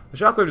 The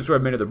shockwave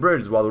destroyed many of the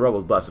bridges while the rubble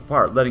was blasted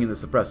apart, letting in the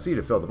suppressed sea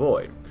to fill the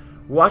void.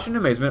 We watched in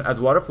amazement as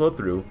water flowed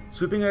through,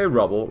 sweeping away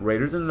rubble,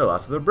 raiders, and the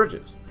last of their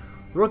bridges.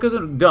 The work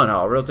isn't done,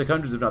 however. It'll take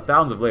hundreds, if not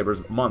thousands, of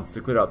laborers months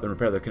to clear out and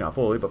repair the canal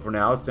fully, but for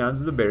now it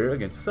stands as a barrier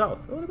against the south.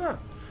 Oh, look at that.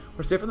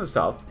 We're safe from the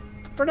south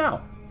for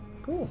now.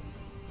 Cool.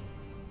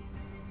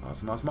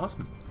 Awesome, awesome,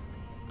 awesome.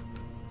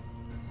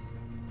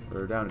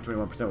 We're down to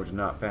 21%, which is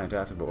not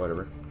fantastic, but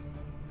whatever.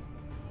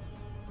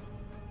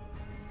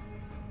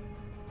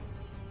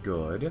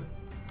 Good.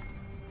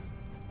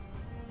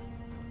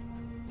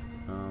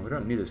 We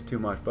don't need this too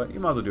much, but you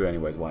might as well do it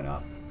anyways. Why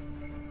not?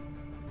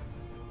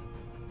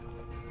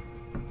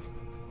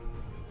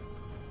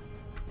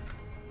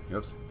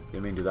 Oops.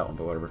 Didn't mean to do that one,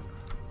 but whatever.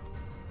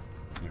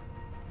 Here.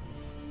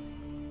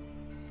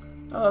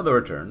 The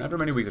return. After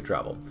many weeks of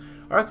travel,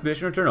 our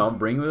expedition returned home,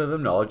 bringing with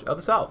them knowledge of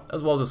the South,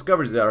 as well as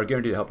discoveries that are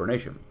guaranteed to help our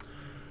nation.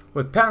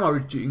 With Panama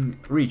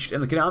reached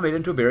and the canal made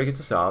into a barrier against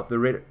the South, the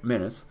raider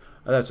menace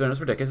that served us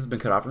for decades has been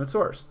cut off from its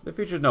source. The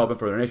future is now open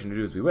for our nation to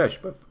do as we wish,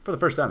 but for the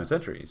first time in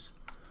centuries.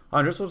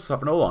 Honduras will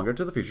suffer no longer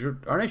to the future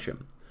of our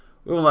nation.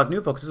 We will have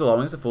new focuses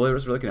allowing us to fully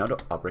restore the canal to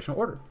operational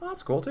order. Oh,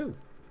 that's cool too.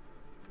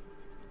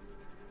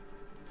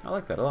 I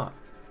like that a lot.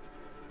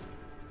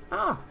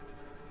 Ah!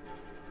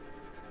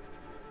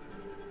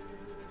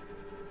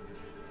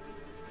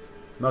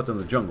 Melt in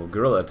the jungle,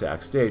 guerrilla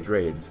attacks, stage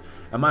raids,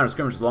 and minor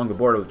skirmishes along the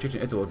border with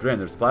Chichen Itza will drain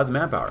their supplies and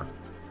manpower.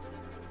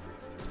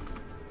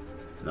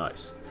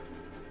 Nice.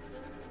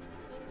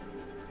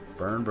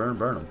 Burn, burn,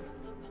 burn them.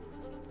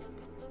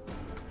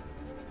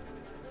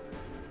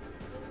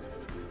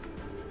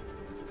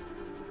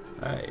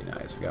 Hey,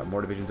 nice. We got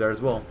more divisions there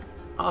as well.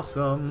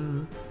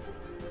 Awesome.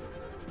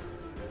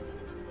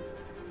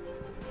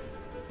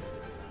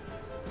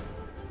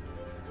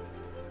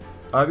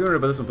 If you wonder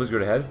about this one, please go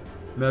ahead.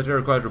 Military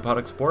requires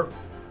robotic support,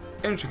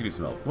 and it should do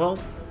some help. Well,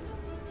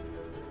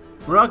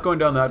 we're not going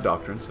down that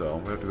doctrine, so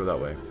we have to go that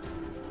way.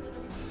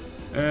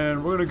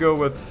 And we're going to go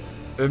with...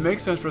 It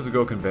makes sense for us to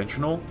go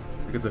conventional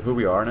because of who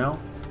we are now.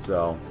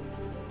 So...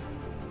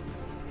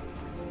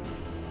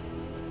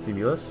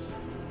 Stimulus.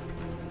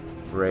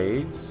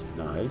 Raids.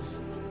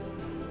 Nice.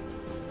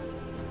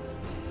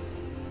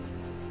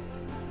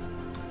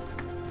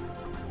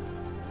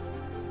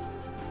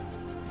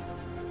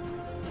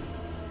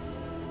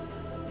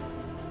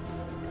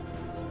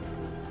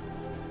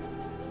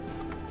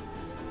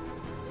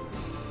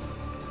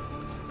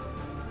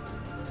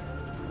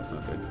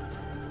 that's not good.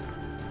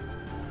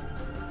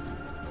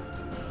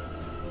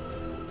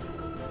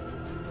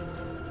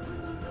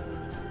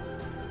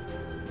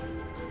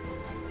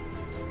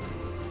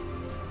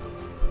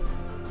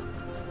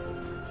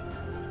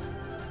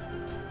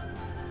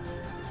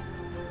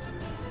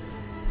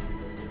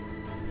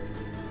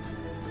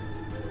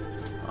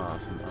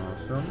 Awesome,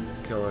 awesome.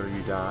 Killer,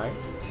 you die.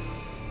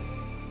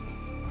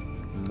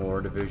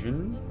 More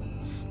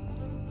divisions,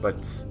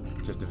 but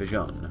just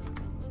division.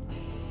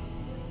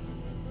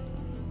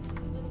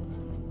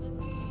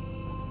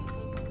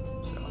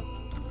 So,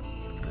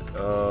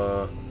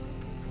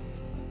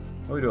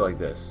 what do we do like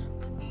this?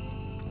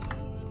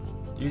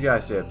 You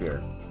guys stay up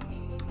here.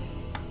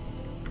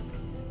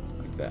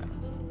 Like that.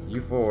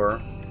 You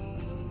four,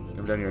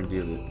 come down here and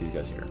deal with these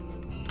guys here.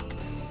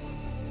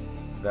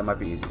 That might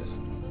be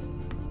easiest.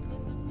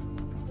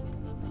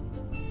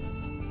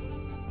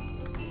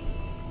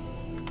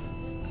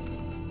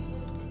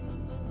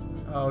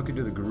 Oh, we could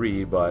do the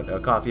greed,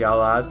 but coffee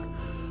allies.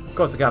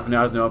 Costa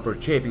Cafanata is known for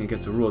chafing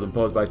against the rules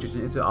imposed by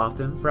Chichen Itza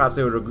often. Perhaps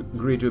they would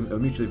agree to a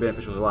mutually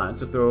beneficial alliance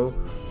to throw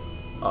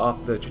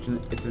off the Chichen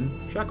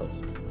Itzan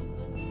shackles.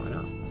 Why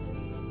not?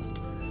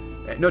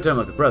 At no time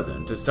like the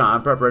present. It's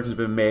time. Preparations have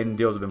been made and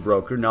deals have been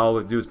brokered. Now all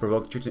we do is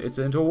provoke the Chichen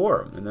Itza into a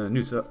war and then a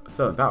new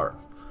southern power.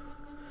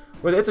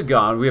 With Itza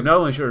gone, we have not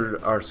only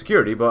ensured our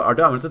security, but our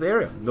dominance of the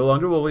area. No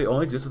longer will we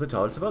only exist with the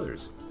tolerance of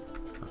others.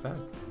 Not bad.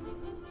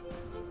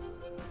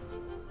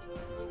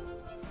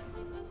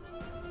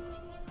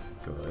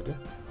 Good.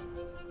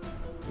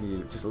 We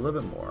need just a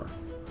little bit more.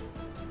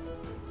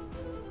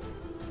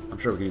 I'm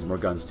sure we could use more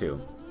guns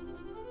too.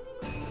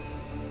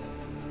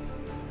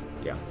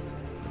 Yeah.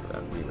 Some of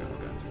that. We need way more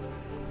guns.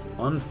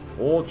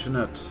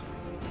 Unfortunate.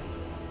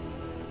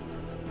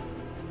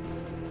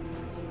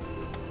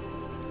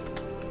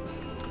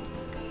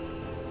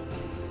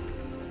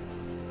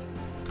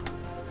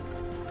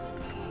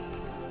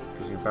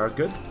 Increasing power is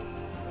good.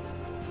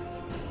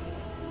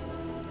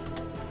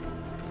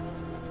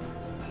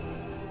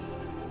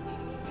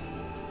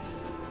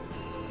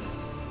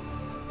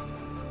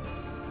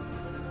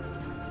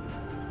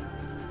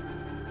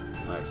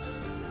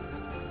 Nice.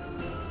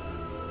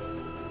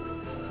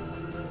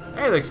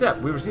 Hey, they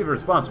accept. We received a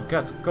response from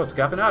Costa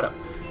Cafanata.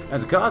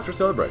 As a cause for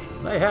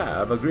celebration, they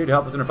have agreed to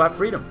help us in our fight for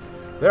freedom.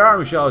 Their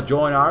army shall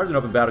join ours in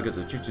open battle against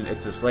the Chichen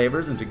Itza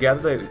slavers, and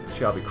together they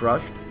shall be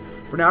crushed.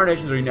 For now, our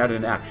nations are united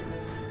in action.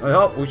 And with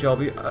help, we shall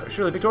be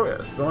surely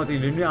victorious. The only thing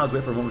to do now is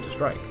wait for a moment to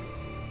strike.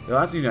 The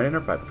alliance is united in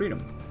our fight for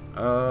freedom.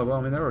 Well,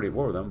 I mean, they're already at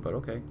war with them, but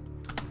okay.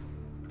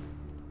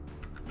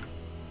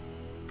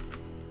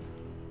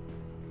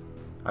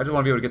 I just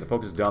want to be able to get the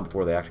focus done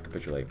before they actually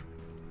capitulate.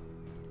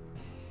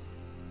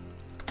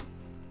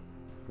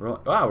 We're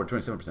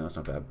 27%. That's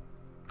not bad.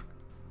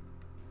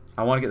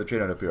 I want to get the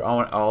trade out up here. I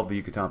want all the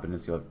Yucatan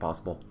Peninsula if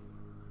possible.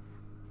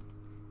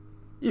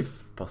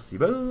 If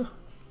possible.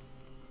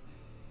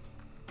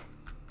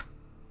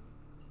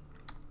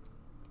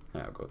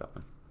 Yeah, I'll go with that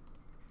one.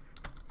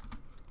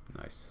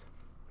 Nice.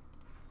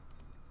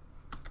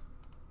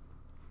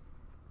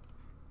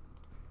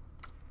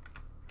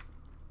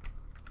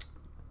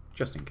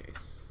 Just in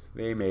case.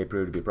 They may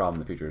prove to be a problem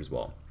in the future as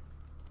well.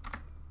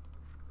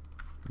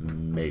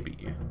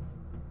 Maybe.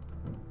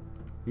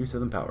 New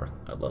Southern Power.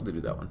 I'd love to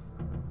do that one.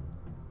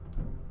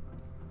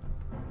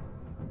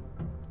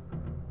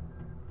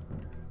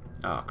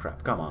 Oh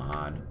crap, come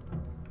on.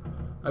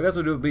 I guess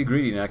we'll be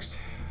greedy next.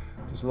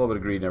 Just a little bit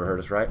of greed never hurt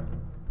us, right?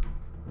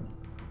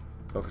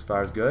 Focus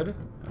fire is good.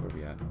 Where are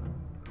we at?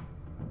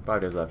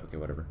 5 days left, okay,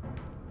 whatever.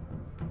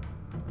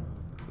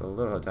 It's a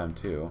little of time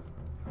too.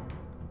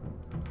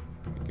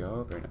 There we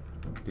go, very nice.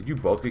 Did you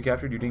both get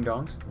captured, you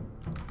ding-dongs?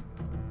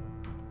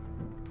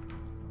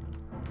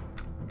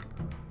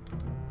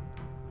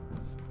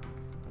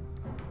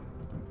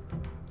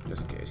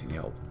 Just in case you need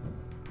help.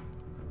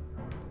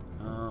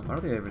 I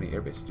don't think they have any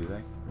air bases, do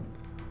they?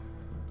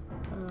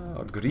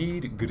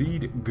 Greed,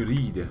 greed,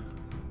 greed. Ooh,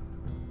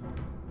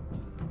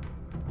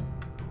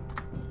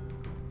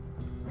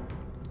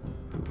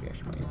 we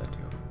actually might need that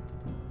too.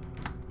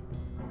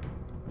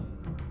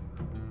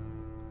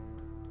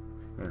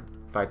 Here,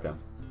 fight them.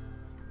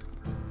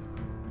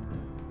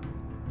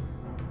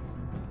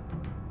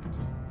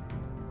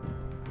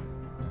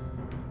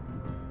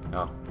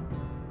 Oh.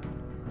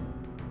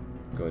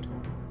 Good.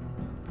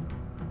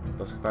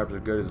 Plus fibers are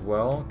good as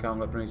well. Common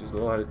weapon range is a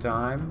little ahead of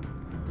time.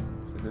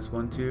 So this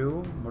one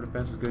too. More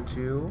defense is good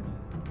too.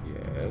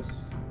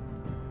 Yes.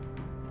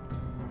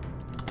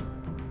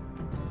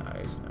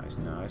 Nice, nice,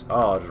 nice.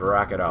 Oh, just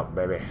rack it up,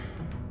 baby.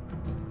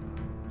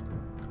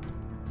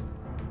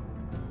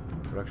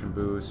 Production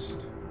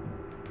boost.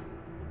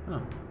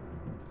 Oh.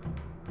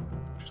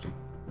 Interesting.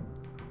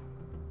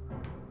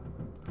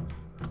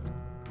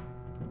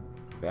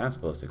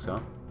 Advanced ballistics, huh?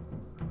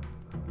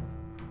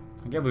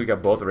 I can't believe we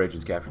got both the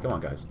agents captured. Come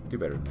on, guys. Do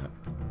better than that.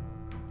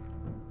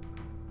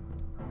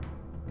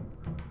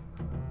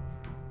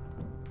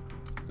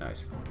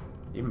 Nice.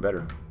 Even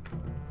better.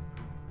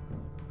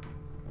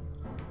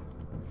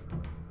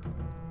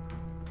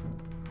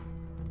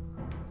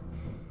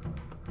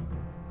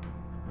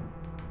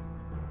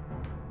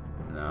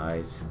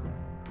 guys.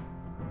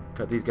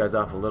 Cut these guys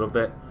off a little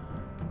bit,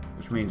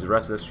 which means the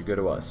rest of this should go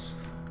to us.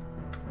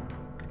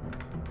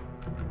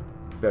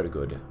 Very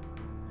good.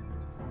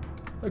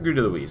 Agree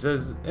to Louis.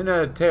 Says, in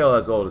a tale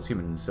as old as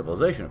human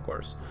civilization, of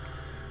course.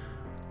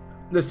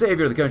 The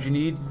savior the country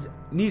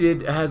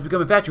needed has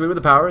become infatuated with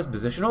the power his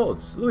position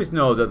holds. Luis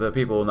knows that the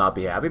people will not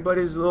be happy, but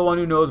he's the one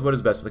who knows what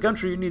is best for the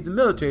country. He needs a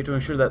military to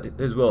ensure that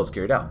his will is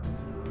carried out.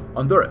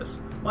 Honduras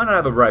might not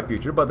have a bright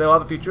future, but they'll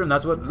have a future, and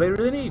that's what they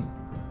really need.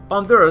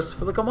 Honduras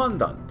for the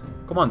commandant.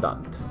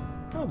 Commandant.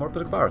 Oh, more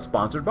political power.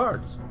 Sponsored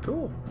bards.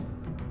 Cool.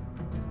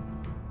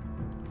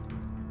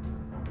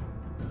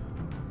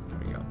 There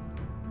we go.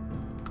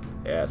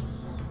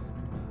 Yes.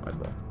 Might as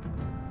well.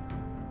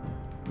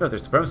 Military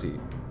supremacy.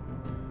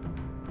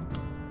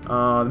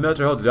 The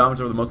military holds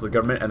dominance over most of the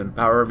government, and the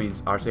power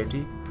means our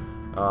safety.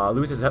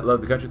 Luis has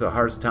led the country through the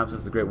hardest time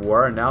since the Great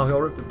War, and now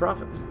he'll reap the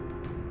profits.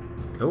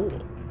 Cool.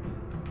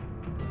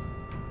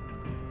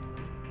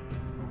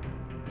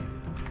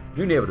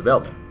 New naval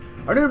development.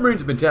 Our new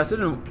marines have been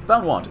tested and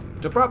found wanting.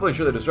 To properly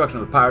ensure the destruction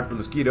of the pirates of the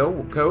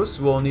Mosquito Coast,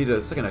 we'll need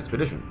a second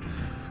expedition.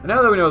 And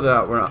now that we know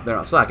that they're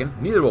not slacking,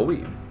 neither will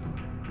we.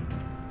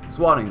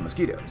 Swatting the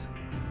mosquitoes.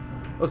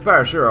 Those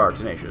pirates sure are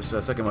tenacious.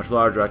 A second, much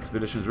larger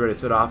expedition is ready to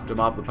set off to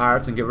mop the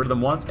pirates and get rid of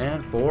them once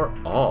and for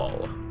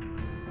all.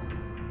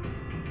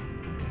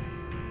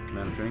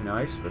 Command training,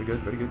 nice. Very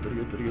good, very good, very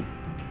good, very good.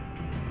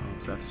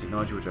 Science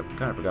technology, which I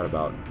kind of forgot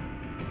about.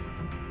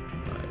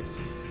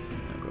 Nice.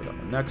 I'll go with that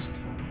one next.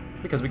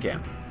 Because we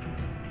can.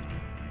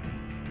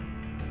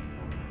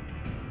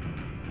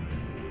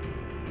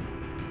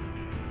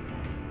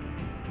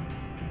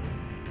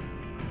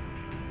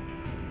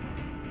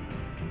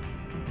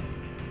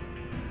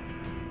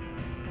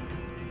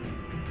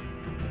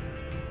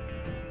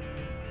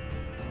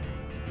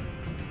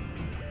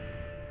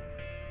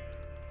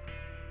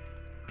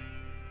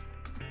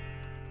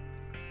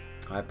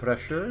 High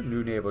pressure,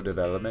 new naval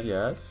development,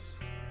 yes.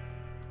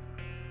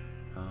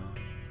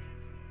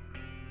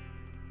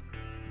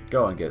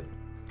 Go and get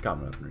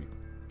common weaponry.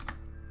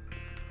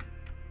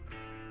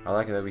 I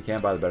like it that we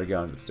can't buy the better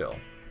guns, but still.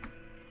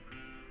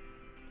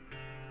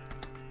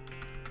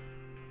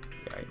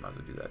 Yeah, you might as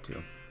well do that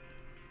too.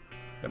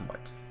 Then what?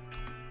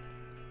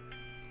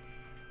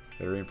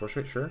 Better reinforce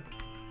rate, sure.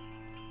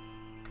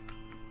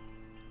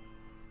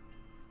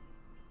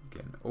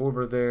 Getting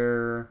over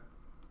there.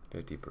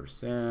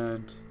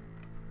 50%.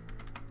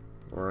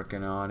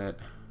 Working on it.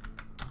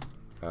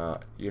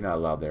 You're not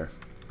allowed there.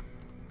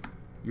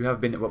 You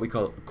have been what we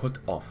call cut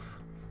off.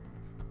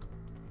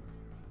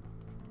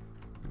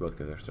 You both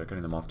go there. Start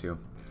cutting them off too.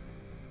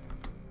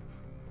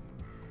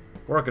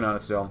 Working on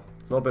it still.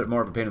 It's a little bit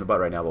more of a pain in the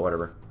butt right now, but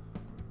whatever.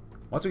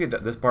 Once we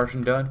get this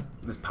portion done,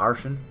 this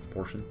portion,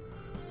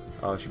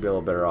 we should be a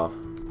little better off.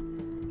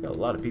 Got a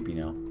lot of PP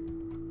now.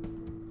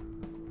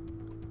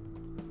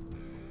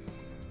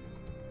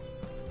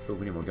 Oh,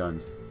 we need more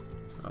guns.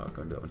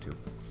 Go into that one too.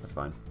 That's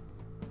fine.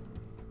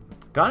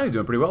 Economy's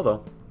doing pretty well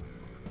though.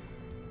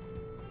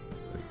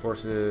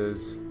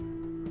 Forces,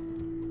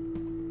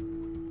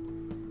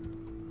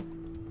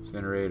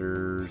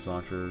 incinerators,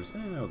 launchers.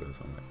 I'll go this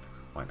one.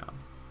 Why not?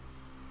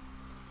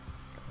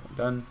 Got that one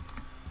done.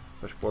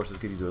 Special forces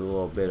could use a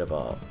little bit of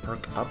a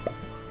perk up.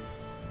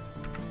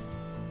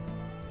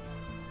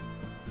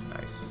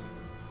 Nice.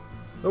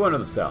 We went to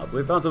the south.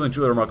 We found something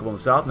truly remarkable in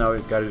the south. Now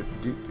we've got to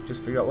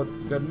just figure out what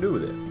we've got to do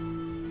with it.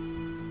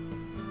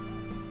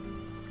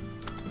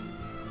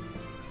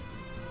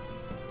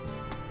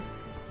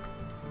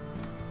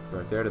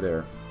 Right there to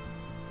there.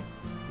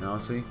 Now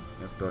see,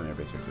 that's building our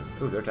base here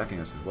too. Ooh, they're attacking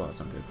us as well. That's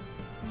not good.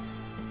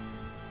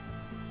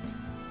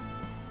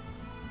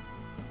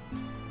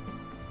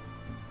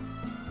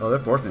 Oh, they're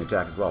forcing the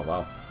attack as well.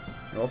 Wow.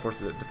 They're all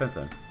forcing the defense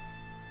then.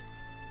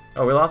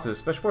 Oh, we lost a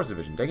special force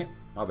division. Dang it.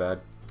 My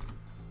bad.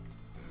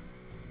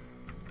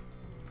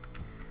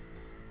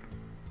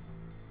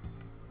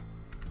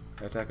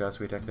 They attack us,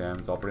 we attack them.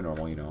 It's all pretty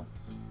normal, you know.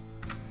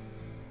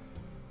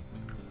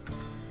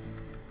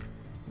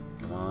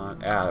 Come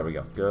on. Ah, there we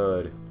go.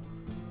 Good.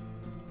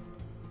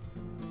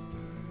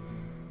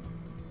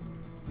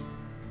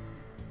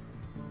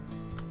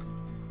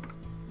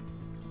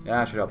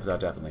 That should help us out,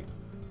 definitely.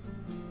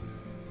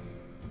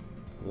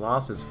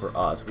 Losses for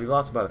us. We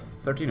lost about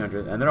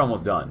 1,300, and they're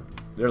almost done.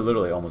 They're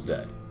literally almost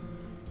dead.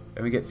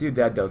 And we get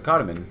Ciudad del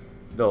Carmen,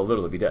 they'll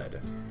literally be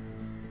dead.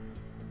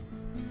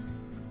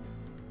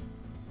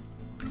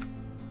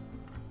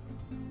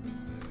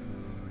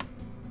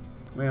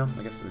 Well,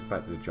 I guess we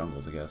fight through the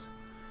jungles, I guess.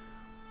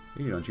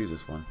 You don't choose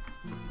this one.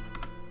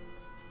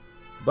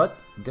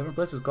 But different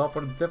places call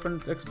for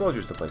different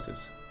exposures to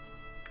places.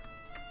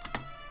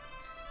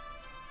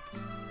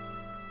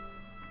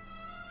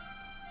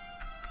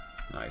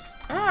 Nice.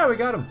 Ah, we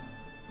got him!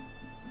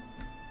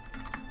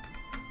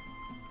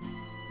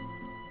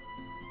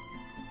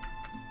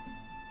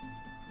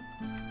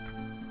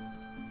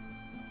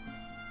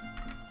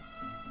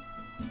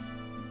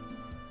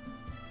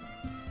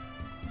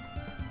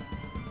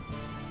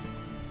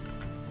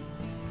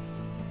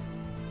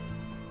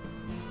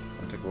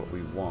 I'll take what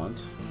we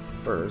want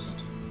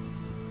first.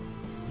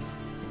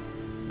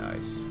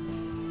 Nice.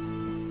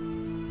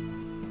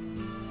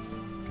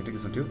 Can I take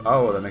this one too?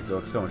 Oh, that makes it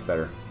look so much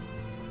better.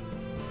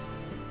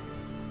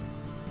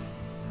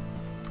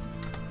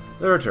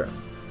 The return.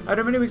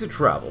 After many weeks of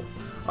travel,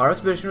 our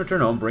expedition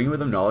returned home, bringing with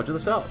them knowledge of the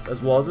South,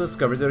 as well as the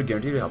discoveries that are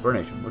guaranteed to help our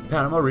nation. With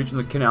Panama reaching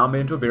the canal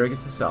made into a barrier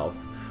against the South,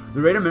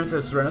 the rate of minutes that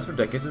has surrounded us for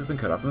decades has been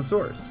cut off from the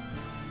source.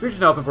 The future is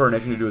now open for our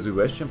nation to do as we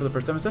wish, and for the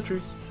first time in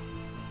centuries.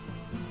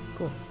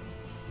 Cool.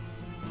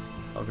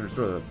 Oh, we can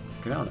restore the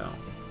canal now.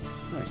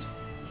 Nice.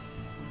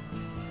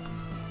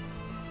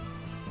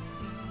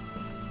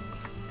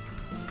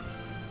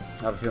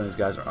 I have a feeling these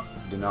guys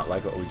did not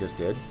like what we just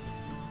did.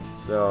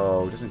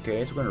 So, just in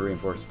case, we're going to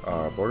reinforce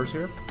our borders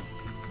here.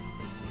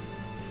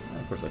 And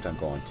of course, let time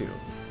go on too.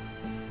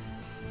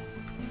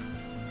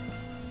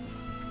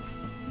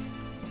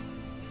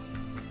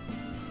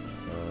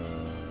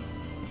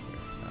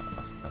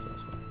 That's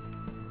this one.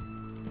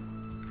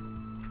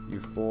 You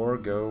four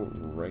go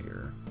right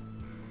here.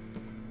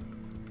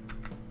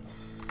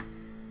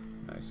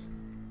 Nice.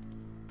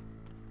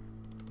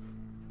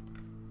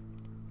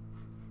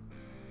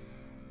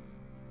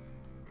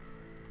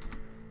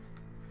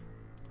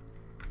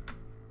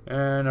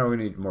 And now we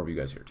need more of you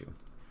guys here too.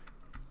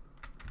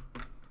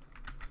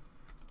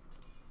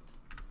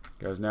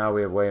 Because now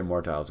we have way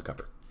more tiles to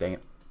cover. Dang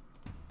it.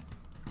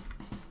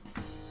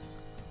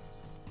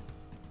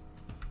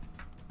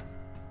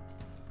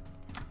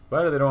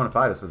 But if they don't want to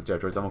fight us with the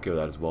territories, I'm okay with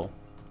that as well.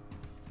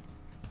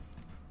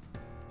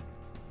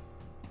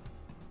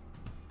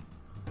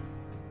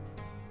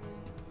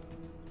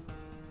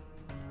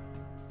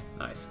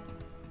 Nice.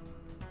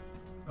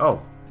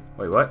 Oh,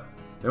 wait, what?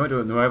 They went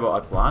to Nuevo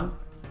Aztlan?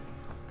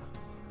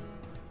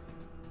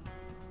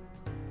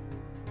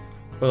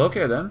 Well,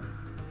 okay then.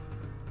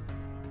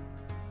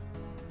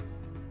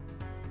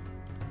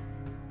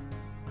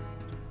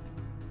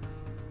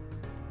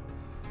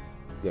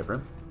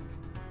 Different.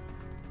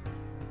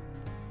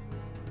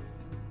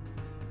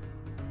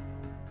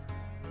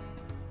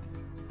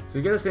 So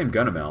you get the same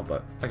gun amount,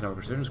 but economic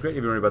precision is great.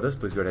 If you're worried about this,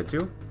 please go ahead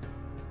too.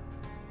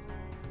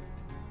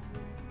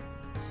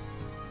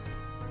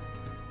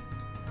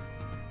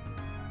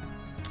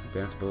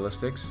 Advanced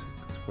ballistics.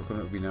 Support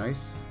equipment would be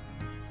nice.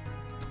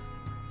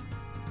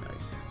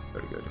 Nice.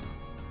 Very good.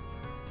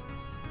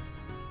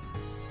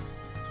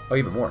 Oh,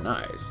 even more.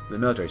 Nice. The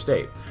military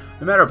state.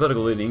 No matter our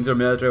political leanings, our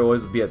military will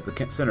always be at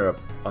the center of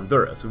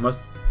Honduras. We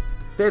must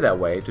stay that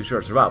way to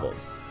ensure survival.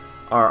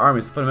 Our army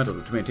is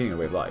fundamental to maintaining a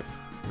way of life.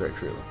 Very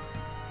true.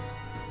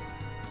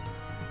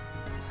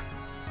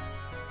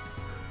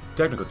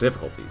 Technical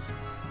difficulties.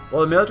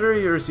 While the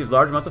military receives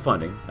large amounts of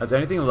funding, as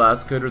anything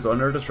less could result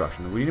in our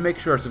destruction, we need to make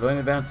sure civilian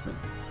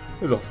advancements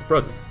is also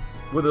present.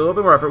 With a little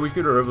bit more effort, we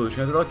could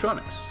revolutionize our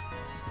electronics.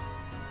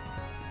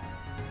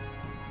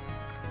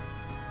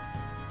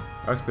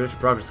 Our expedition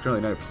progress is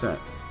currently 90%.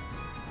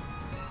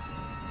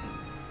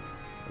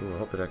 Ooh, I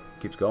hope that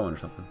keeps going or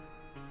something.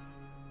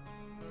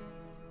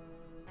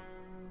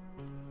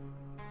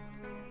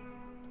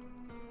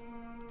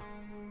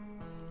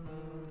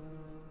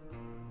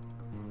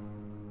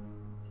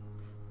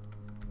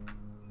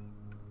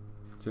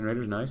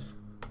 Incinerator's nice.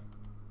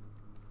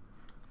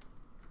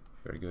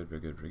 Very good, very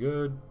good, very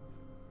good.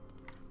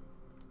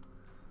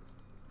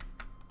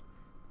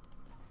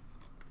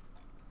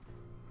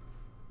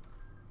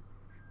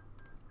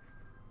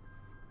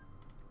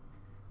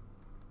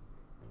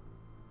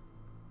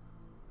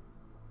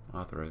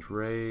 Authorized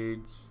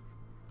raids.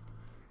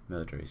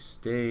 Military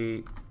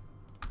state.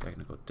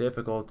 Technical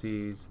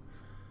difficulties.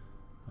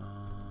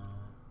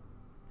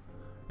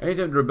 Any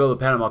attempt to rebuild the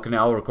Panama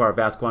Canal will require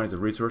vast quantities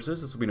of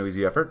resources. This will be no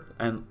easy effort,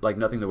 and like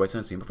nothing the West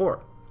has seen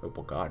before. Oh,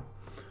 God.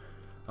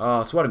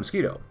 SWAT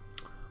mosquito.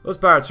 Those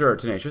pirates are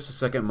tenacious. A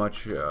second,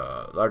 much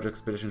larger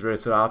expedition is ready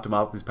to set off to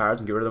mob up these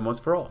pirates and get rid of them once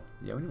for all.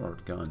 Yeah, we need more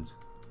guns.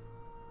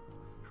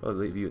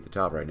 Probably leave you at the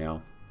top right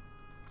now.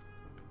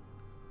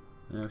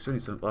 Yeah, we still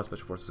need a lot of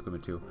special forces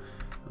equipment too.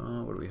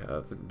 What do we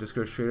have?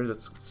 Discouraged traders.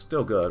 That's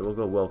still good. We'll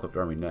go well-equipped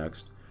army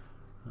next.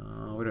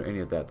 We don't need any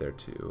of that there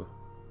too.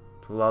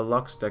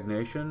 Luck,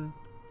 stagnation.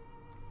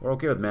 We're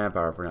okay with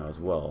manpower for now as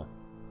well.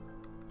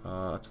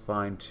 That's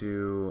fine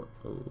too.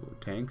 Oh,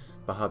 tanks.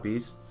 Baja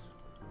Beasts.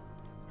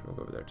 We'll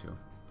go over there too.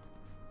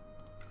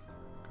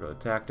 Go to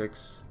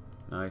tactics.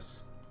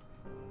 Nice.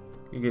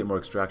 You can get more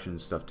extraction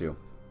stuff too.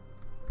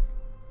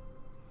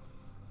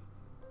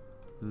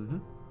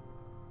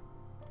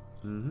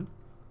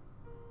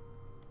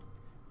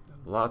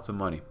 Lots of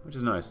money, which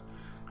is nice.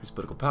 Increase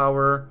political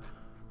power.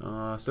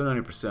 Still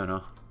 90%, huh?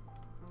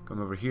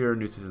 Come over here.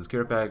 New citizens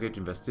care package.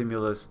 Invest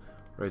stimulus.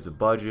 Raise the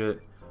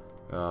budget.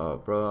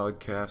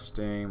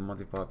 Broadcasting.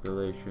 Monthly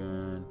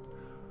population.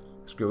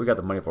 Screw it, we got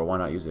the money for it. Why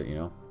not use it, you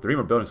know? 3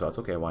 more building slots.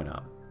 Okay, why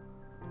not?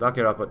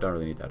 Dockyard output, don't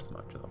really need that as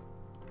much, though.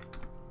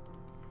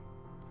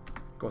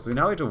 Cool, so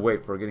now we have to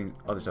wait for getting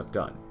other stuff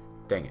done.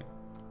 Dang it.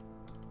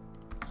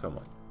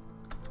 Somewhat.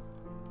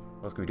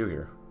 What else can we do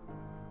here?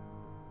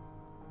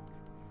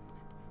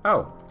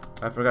 Oh!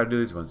 I forgot to do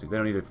these ones too. They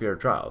don't need to fear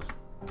trials.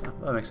 Yeah,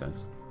 well, that makes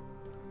sense.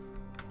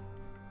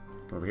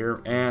 Come over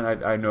here. And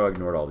I know I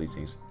ignored all these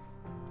things.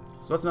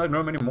 So let's not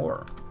ignore them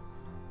anymore.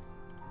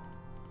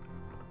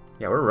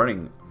 Yeah, we're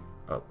running...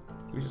 Oh,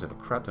 we just have a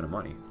crap ton of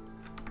money.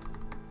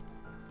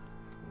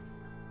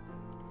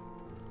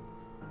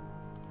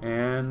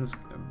 And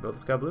build the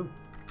sky blue.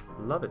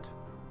 Love it.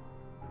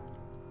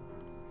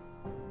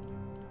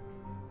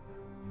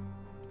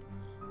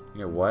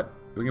 You know what?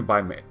 We can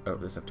buy... Oh,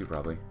 this stuff too,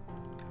 probably.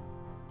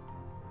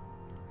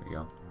 There you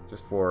go.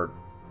 Just for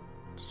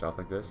stuff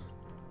like this.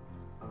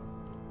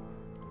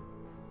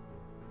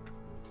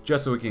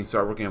 Just so we can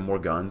start working on more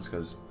guns,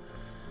 because...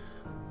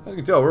 as you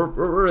can tell, we're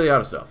really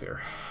out of stuff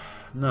here.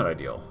 Not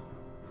ideal.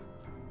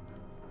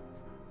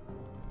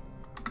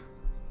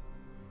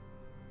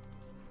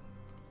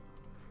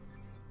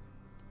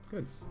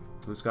 Good.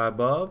 Blue sky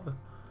above.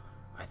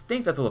 I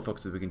think that's all the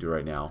focuses we can do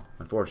right now,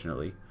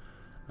 unfortunately.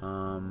 You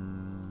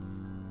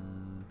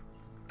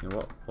know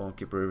what? Won't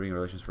keep reviewing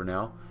relations for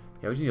now.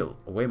 Yeah, we just need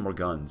way more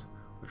guns,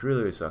 which really,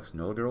 really sucks.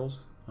 No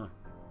girls? Huh.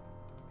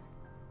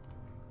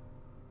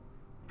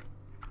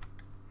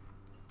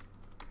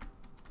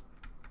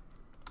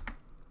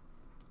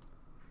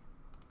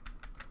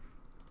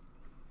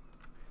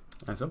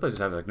 And some places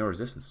have like no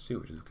resistance too,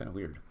 which is kind of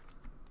weird.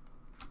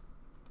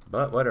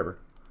 But whatever.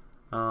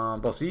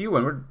 I'll see you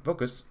when we're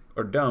focused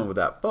or done with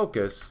that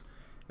focus,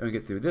 and we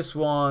get through this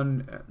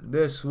one,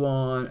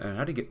 and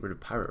how do you get rid of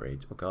pirate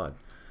raids? Oh god.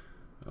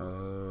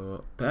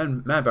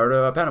 Manpower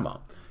to Panama.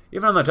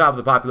 Even on the top of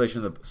the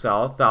population of the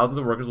South, thousands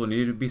of workers will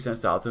need to be sent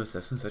south to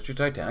assist in such a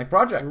titanic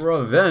project.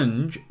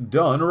 Revenge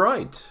done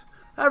right.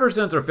 Ever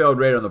since our failed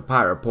raid on the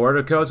pirate port,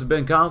 the coast has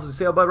been constantly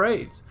assailed by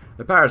raids.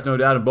 The pirates, no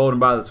doubt emboldened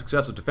by the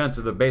successful defense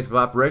of the base of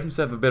operations,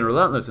 have been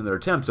relentless in their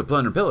attempts to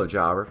plunder and pillage,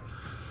 however.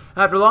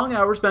 After long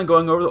hours spent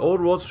going over the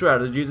old world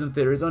strategies and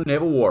theories on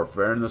naval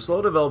warfare and the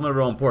slow development of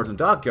our own ports and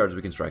dockyards,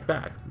 we can strike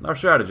back. Our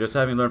strategists,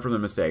 having learned from their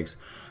mistakes,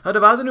 have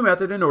devised a new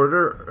method in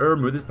order to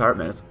remove this pirate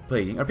menace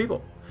plaguing our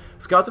people.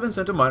 Scouts have been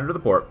sent to monitor the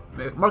port,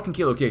 marking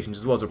key locations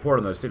as well as report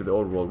on the state of the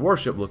old world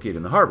warship located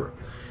in the harbor.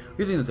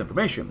 Using this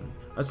information,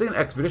 a second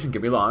expedition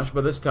can be launched,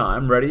 but this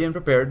time ready and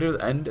prepared to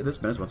end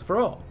this menace once and for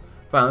all.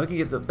 Finally, we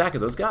can get back at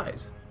those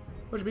guys,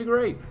 which would be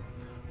great.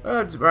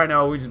 Right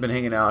now, we've just been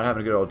hanging out, having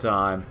a good old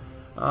time.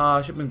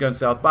 Shipping guns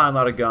south, buying a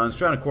lot of guns,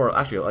 trying to core.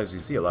 Actually, as you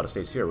see, a lot of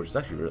states here, which is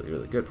actually really,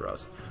 really good for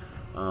us.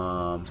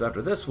 So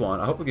after this one,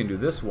 I hope we can do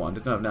this one.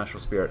 Doesn't have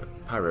national spirit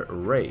pirate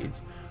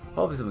raids.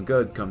 Hopefully something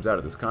good comes out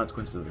of this.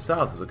 Consequences of the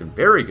South is looking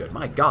very good.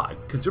 My God.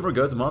 Consumer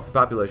goods, monthly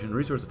population,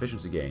 resource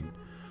efficiency gain.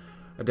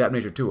 Adapt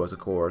nature to us, of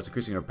course.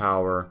 Increasing our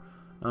power.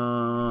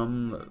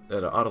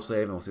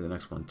 Autosave, and we'll see the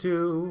next one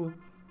too.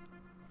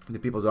 The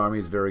People's Army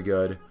is very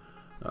good.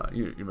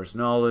 Universal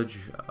knowledge.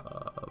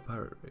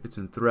 It's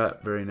in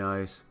threat. Very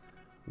nice.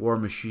 War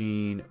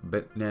Machine,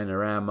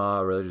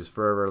 Bananarama, Religious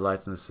Fervor,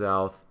 Lights in the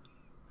South.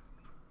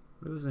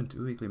 It was in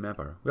 2 weekly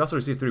manpower. We also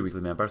received 3 weekly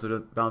manpower, so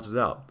it balances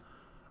out.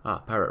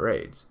 Pirate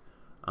raids.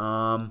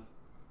 Anything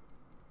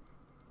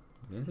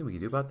we can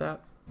do about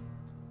that?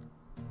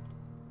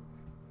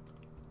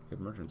 Good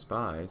merchant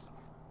spies.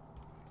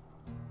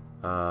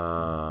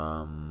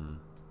 Because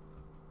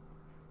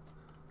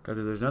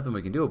if there's nothing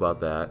we can do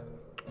about that,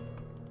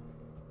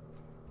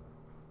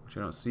 which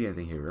I don't see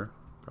anything here.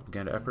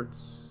 Propaganda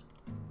efforts.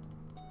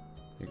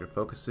 Bigger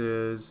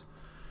focuses.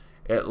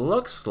 It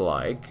looks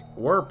like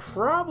we're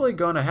probably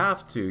going to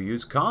have to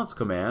use cons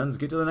commands to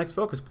get to the next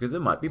focus because it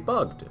might be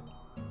bugged.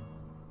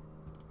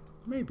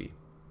 Maybe.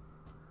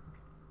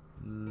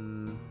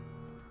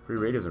 Free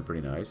radios are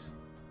pretty nice.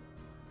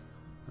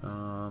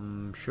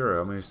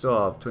 Sure. I mean, we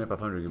still have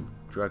 2,500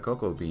 dry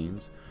cocoa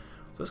beans.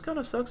 So this kind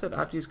of sucks that I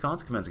have to use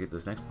cons commands to get to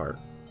this next part.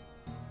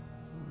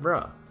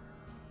 Bruh.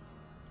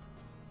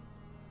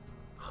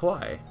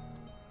 Why?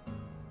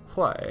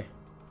 Why?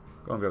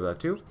 Go and grab that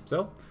too.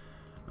 So,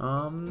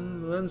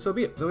 then so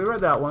be it. So we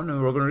read that one,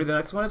 and we're going to read the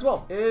next one as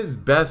well. Is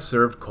best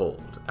served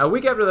cold. A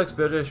week after the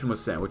expedition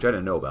was sent, which I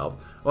didn't know about.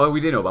 Well,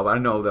 we did know about, but I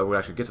didn't know that we'd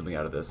actually get something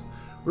out of this.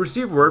 We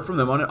received word from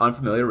them on an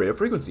unfamiliar radio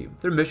frequency.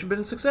 Their mission had been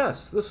a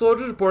success. The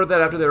soldiers reported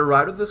that after they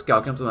arrived at the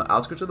scout camps on the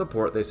outskirts of the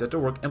port, they set to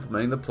work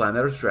implementing the plan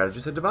that our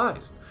strategists had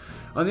devised.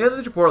 On the other edge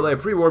of the port lay a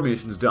pre-war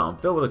munitions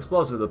dump filled with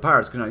explosives that the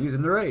pirates could not use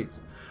in their raids.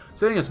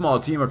 Sending a small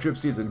team of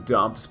troops seized the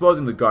dump,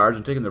 disposing the guards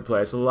and taking their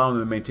place, allowing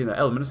them to maintain that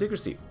element of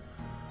secrecy.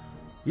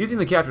 Using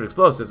the captured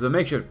explosives, the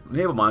makeshift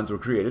naval mines were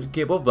created,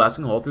 capable of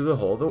blasting a hole through the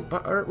hull of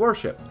the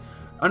warship.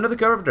 Under the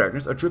cover of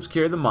darkness, our troops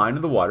carried the mine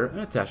into the water and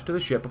attached it to the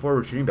ship before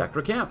retreating back to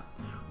our camp.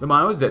 The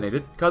mine was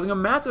detonated, causing a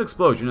massive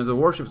explosion as the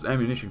warship's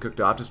ammunition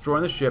cooked off,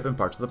 destroying the ship and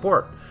parts of the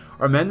port.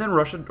 Our men then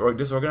rushed the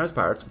disorganized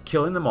pirates,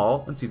 killing them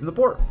all and seizing the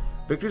port.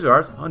 Victory is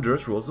ours,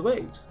 Honduras rules the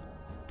waves.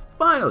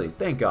 Finally,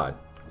 thank God.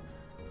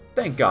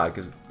 Thank God,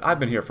 because I've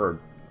been here for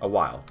a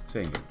while,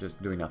 sitting here,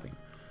 just doing nothing.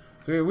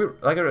 So we,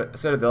 like I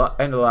said at the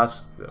end of the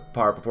last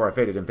part, before I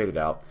faded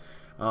out,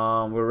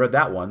 we read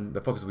that one,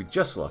 the focus we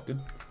just selected,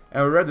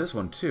 and we read this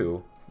one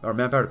too, our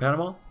manpower to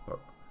Panama.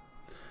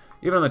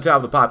 Even on the top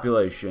of the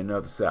population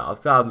of the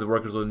South, thousands of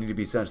workers will need to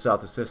be sent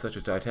south to assist such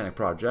a titanic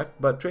project,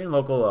 but train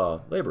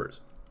local laborers.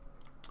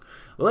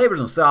 The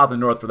laborers in the south and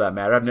north, for that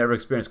matter, have never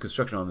experienced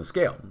construction on this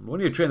scale. We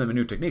need to train them in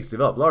new techniques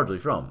developed largely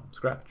from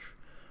scratch.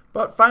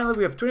 But finally,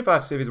 we have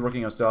 25 civvies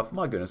working on stuff.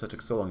 My goodness, that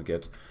took so long to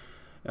get.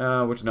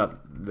 Which is not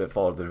the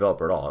fault of the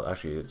developer at all.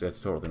 Actually, it's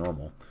totally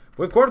normal.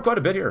 We've cored quite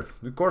a bit here.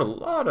 We've cored a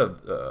lot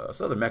of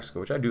southern Mexico,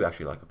 which I do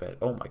actually like a bit.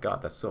 Oh my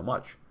god, that's so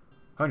much.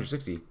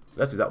 160.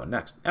 Let's do that one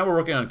next. And we're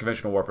working on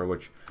conventional warfare,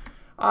 which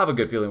I have a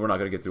good feeling we're not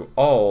going to get through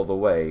all the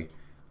way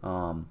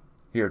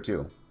here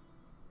too.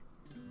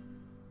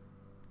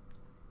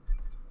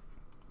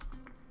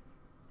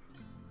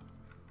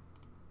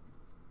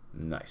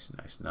 Nice,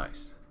 nice,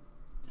 nice.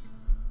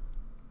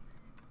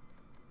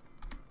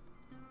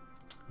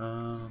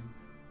 What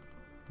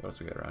else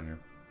we got around here?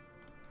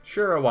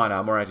 Sure, why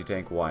not? More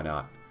anti-tank, why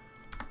not?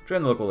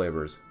 Train the local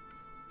laborers.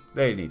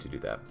 They need to do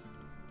that.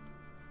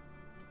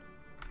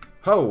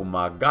 Oh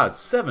my god,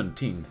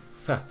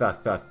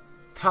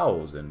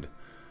 17,000.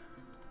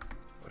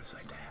 What a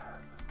sight to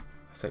have.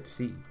 A sight to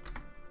see.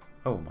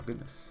 Oh my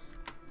goodness.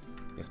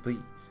 Yes, please.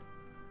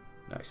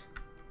 Nice.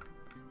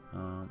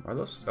 Are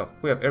those... Oh,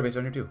 we have airbase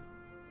on here too.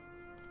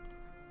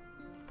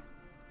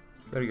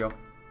 There you go.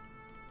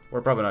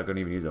 We're probably not going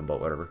to even use them,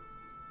 but whatever.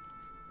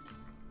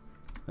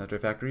 Military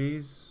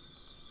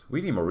factories.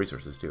 We need more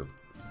resources too.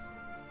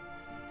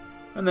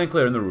 And then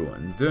clearing the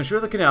ruins. To ensure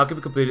the canal can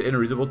be completed in a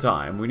reasonable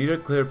time, we need to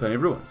clear plenty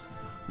of ruins.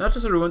 Not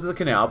just the ruins of the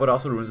canal, but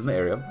also ruins in the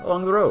area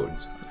along the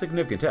roads. A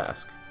significant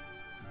task.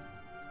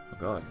 Oh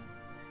god.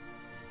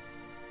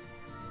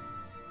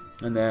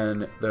 And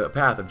then the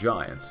Path of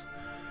Giants.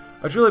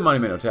 A truly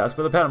monumental task,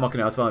 but the Panama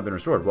Canal has finally been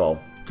restored,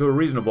 well, to a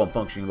reasonable and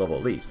functioning level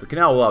at least. The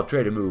canal will allow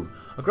trade to move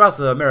across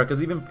the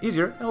Americas even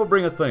easier and will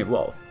bring us plenty of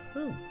wealth.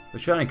 Oh, the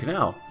shining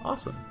canal.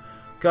 Awesome.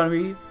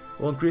 Economy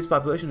will increase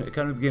population, the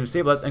economy will begin to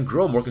stabilize and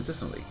grow more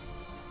consistently.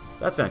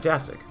 That's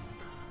fantastic.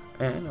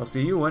 And I'll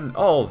see you when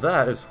all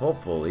that is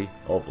hopefully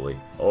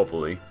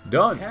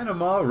done.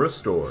 Panama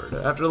restored.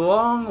 After the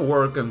long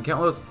work of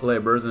countless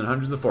laborers and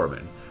hundreds of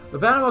foremen, the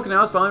Panama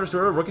Canal is finally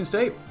restored to a working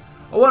state.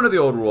 A wonder of the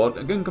old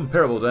world,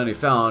 incomparable to any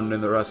found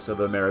in the rest of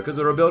the Americas,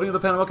 the rebuilding of the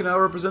Panama Canal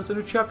represents a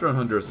new chapter in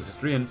Honduras'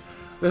 history and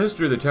the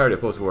history of the entirety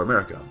of post-war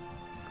America.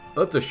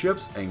 Let the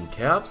ships and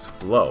caps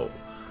flow.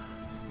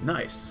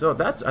 Nice. So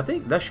I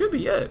think that should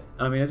be it.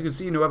 I mean, as you can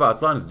see, Nueva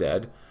Aztlán is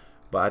dead,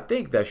 but I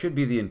think that should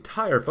be the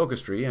entire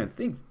focus tree, and I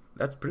think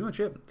that's pretty much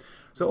it.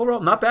 So overall,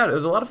 not bad. It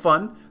was a lot of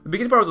fun. The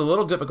beginning part was a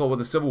little difficult with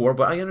the Civil War,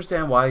 but I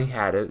understand why he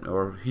had it,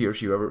 or he or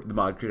she, whoever the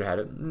mod creator had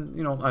it.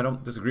 You know, I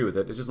don't disagree with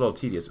it. It's just a little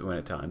tedious when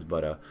at times,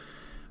 but I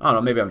don't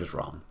know. Maybe I'm just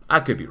wrong. I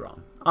could be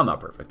wrong. I'm not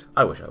perfect.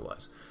 I wish I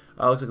was.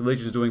 Looks like the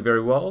Legion is doing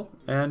very well,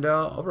 and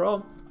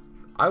overall,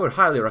 I would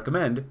highly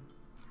recommend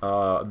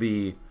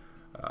the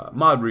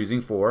mod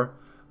breezing for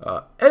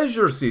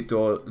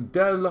Ejército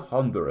del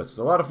Honduras. It's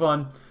a lot of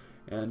fun.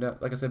 And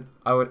like I said,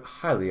 I would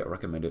highly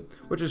recommend it,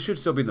 which should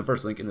still be in the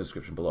first link in the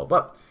description below.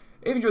 But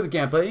if you enjoyed the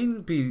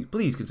campaign,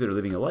 please consider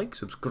leaving a like,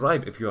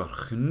 subscribe if you are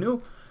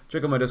new,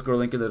 check out my Discord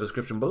link in the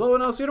description below,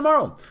 and I'll see you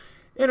tomorrow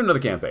in another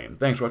campaign.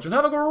 Thanks for watching.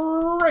 Have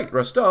a great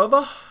rest of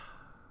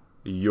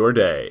your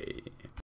day.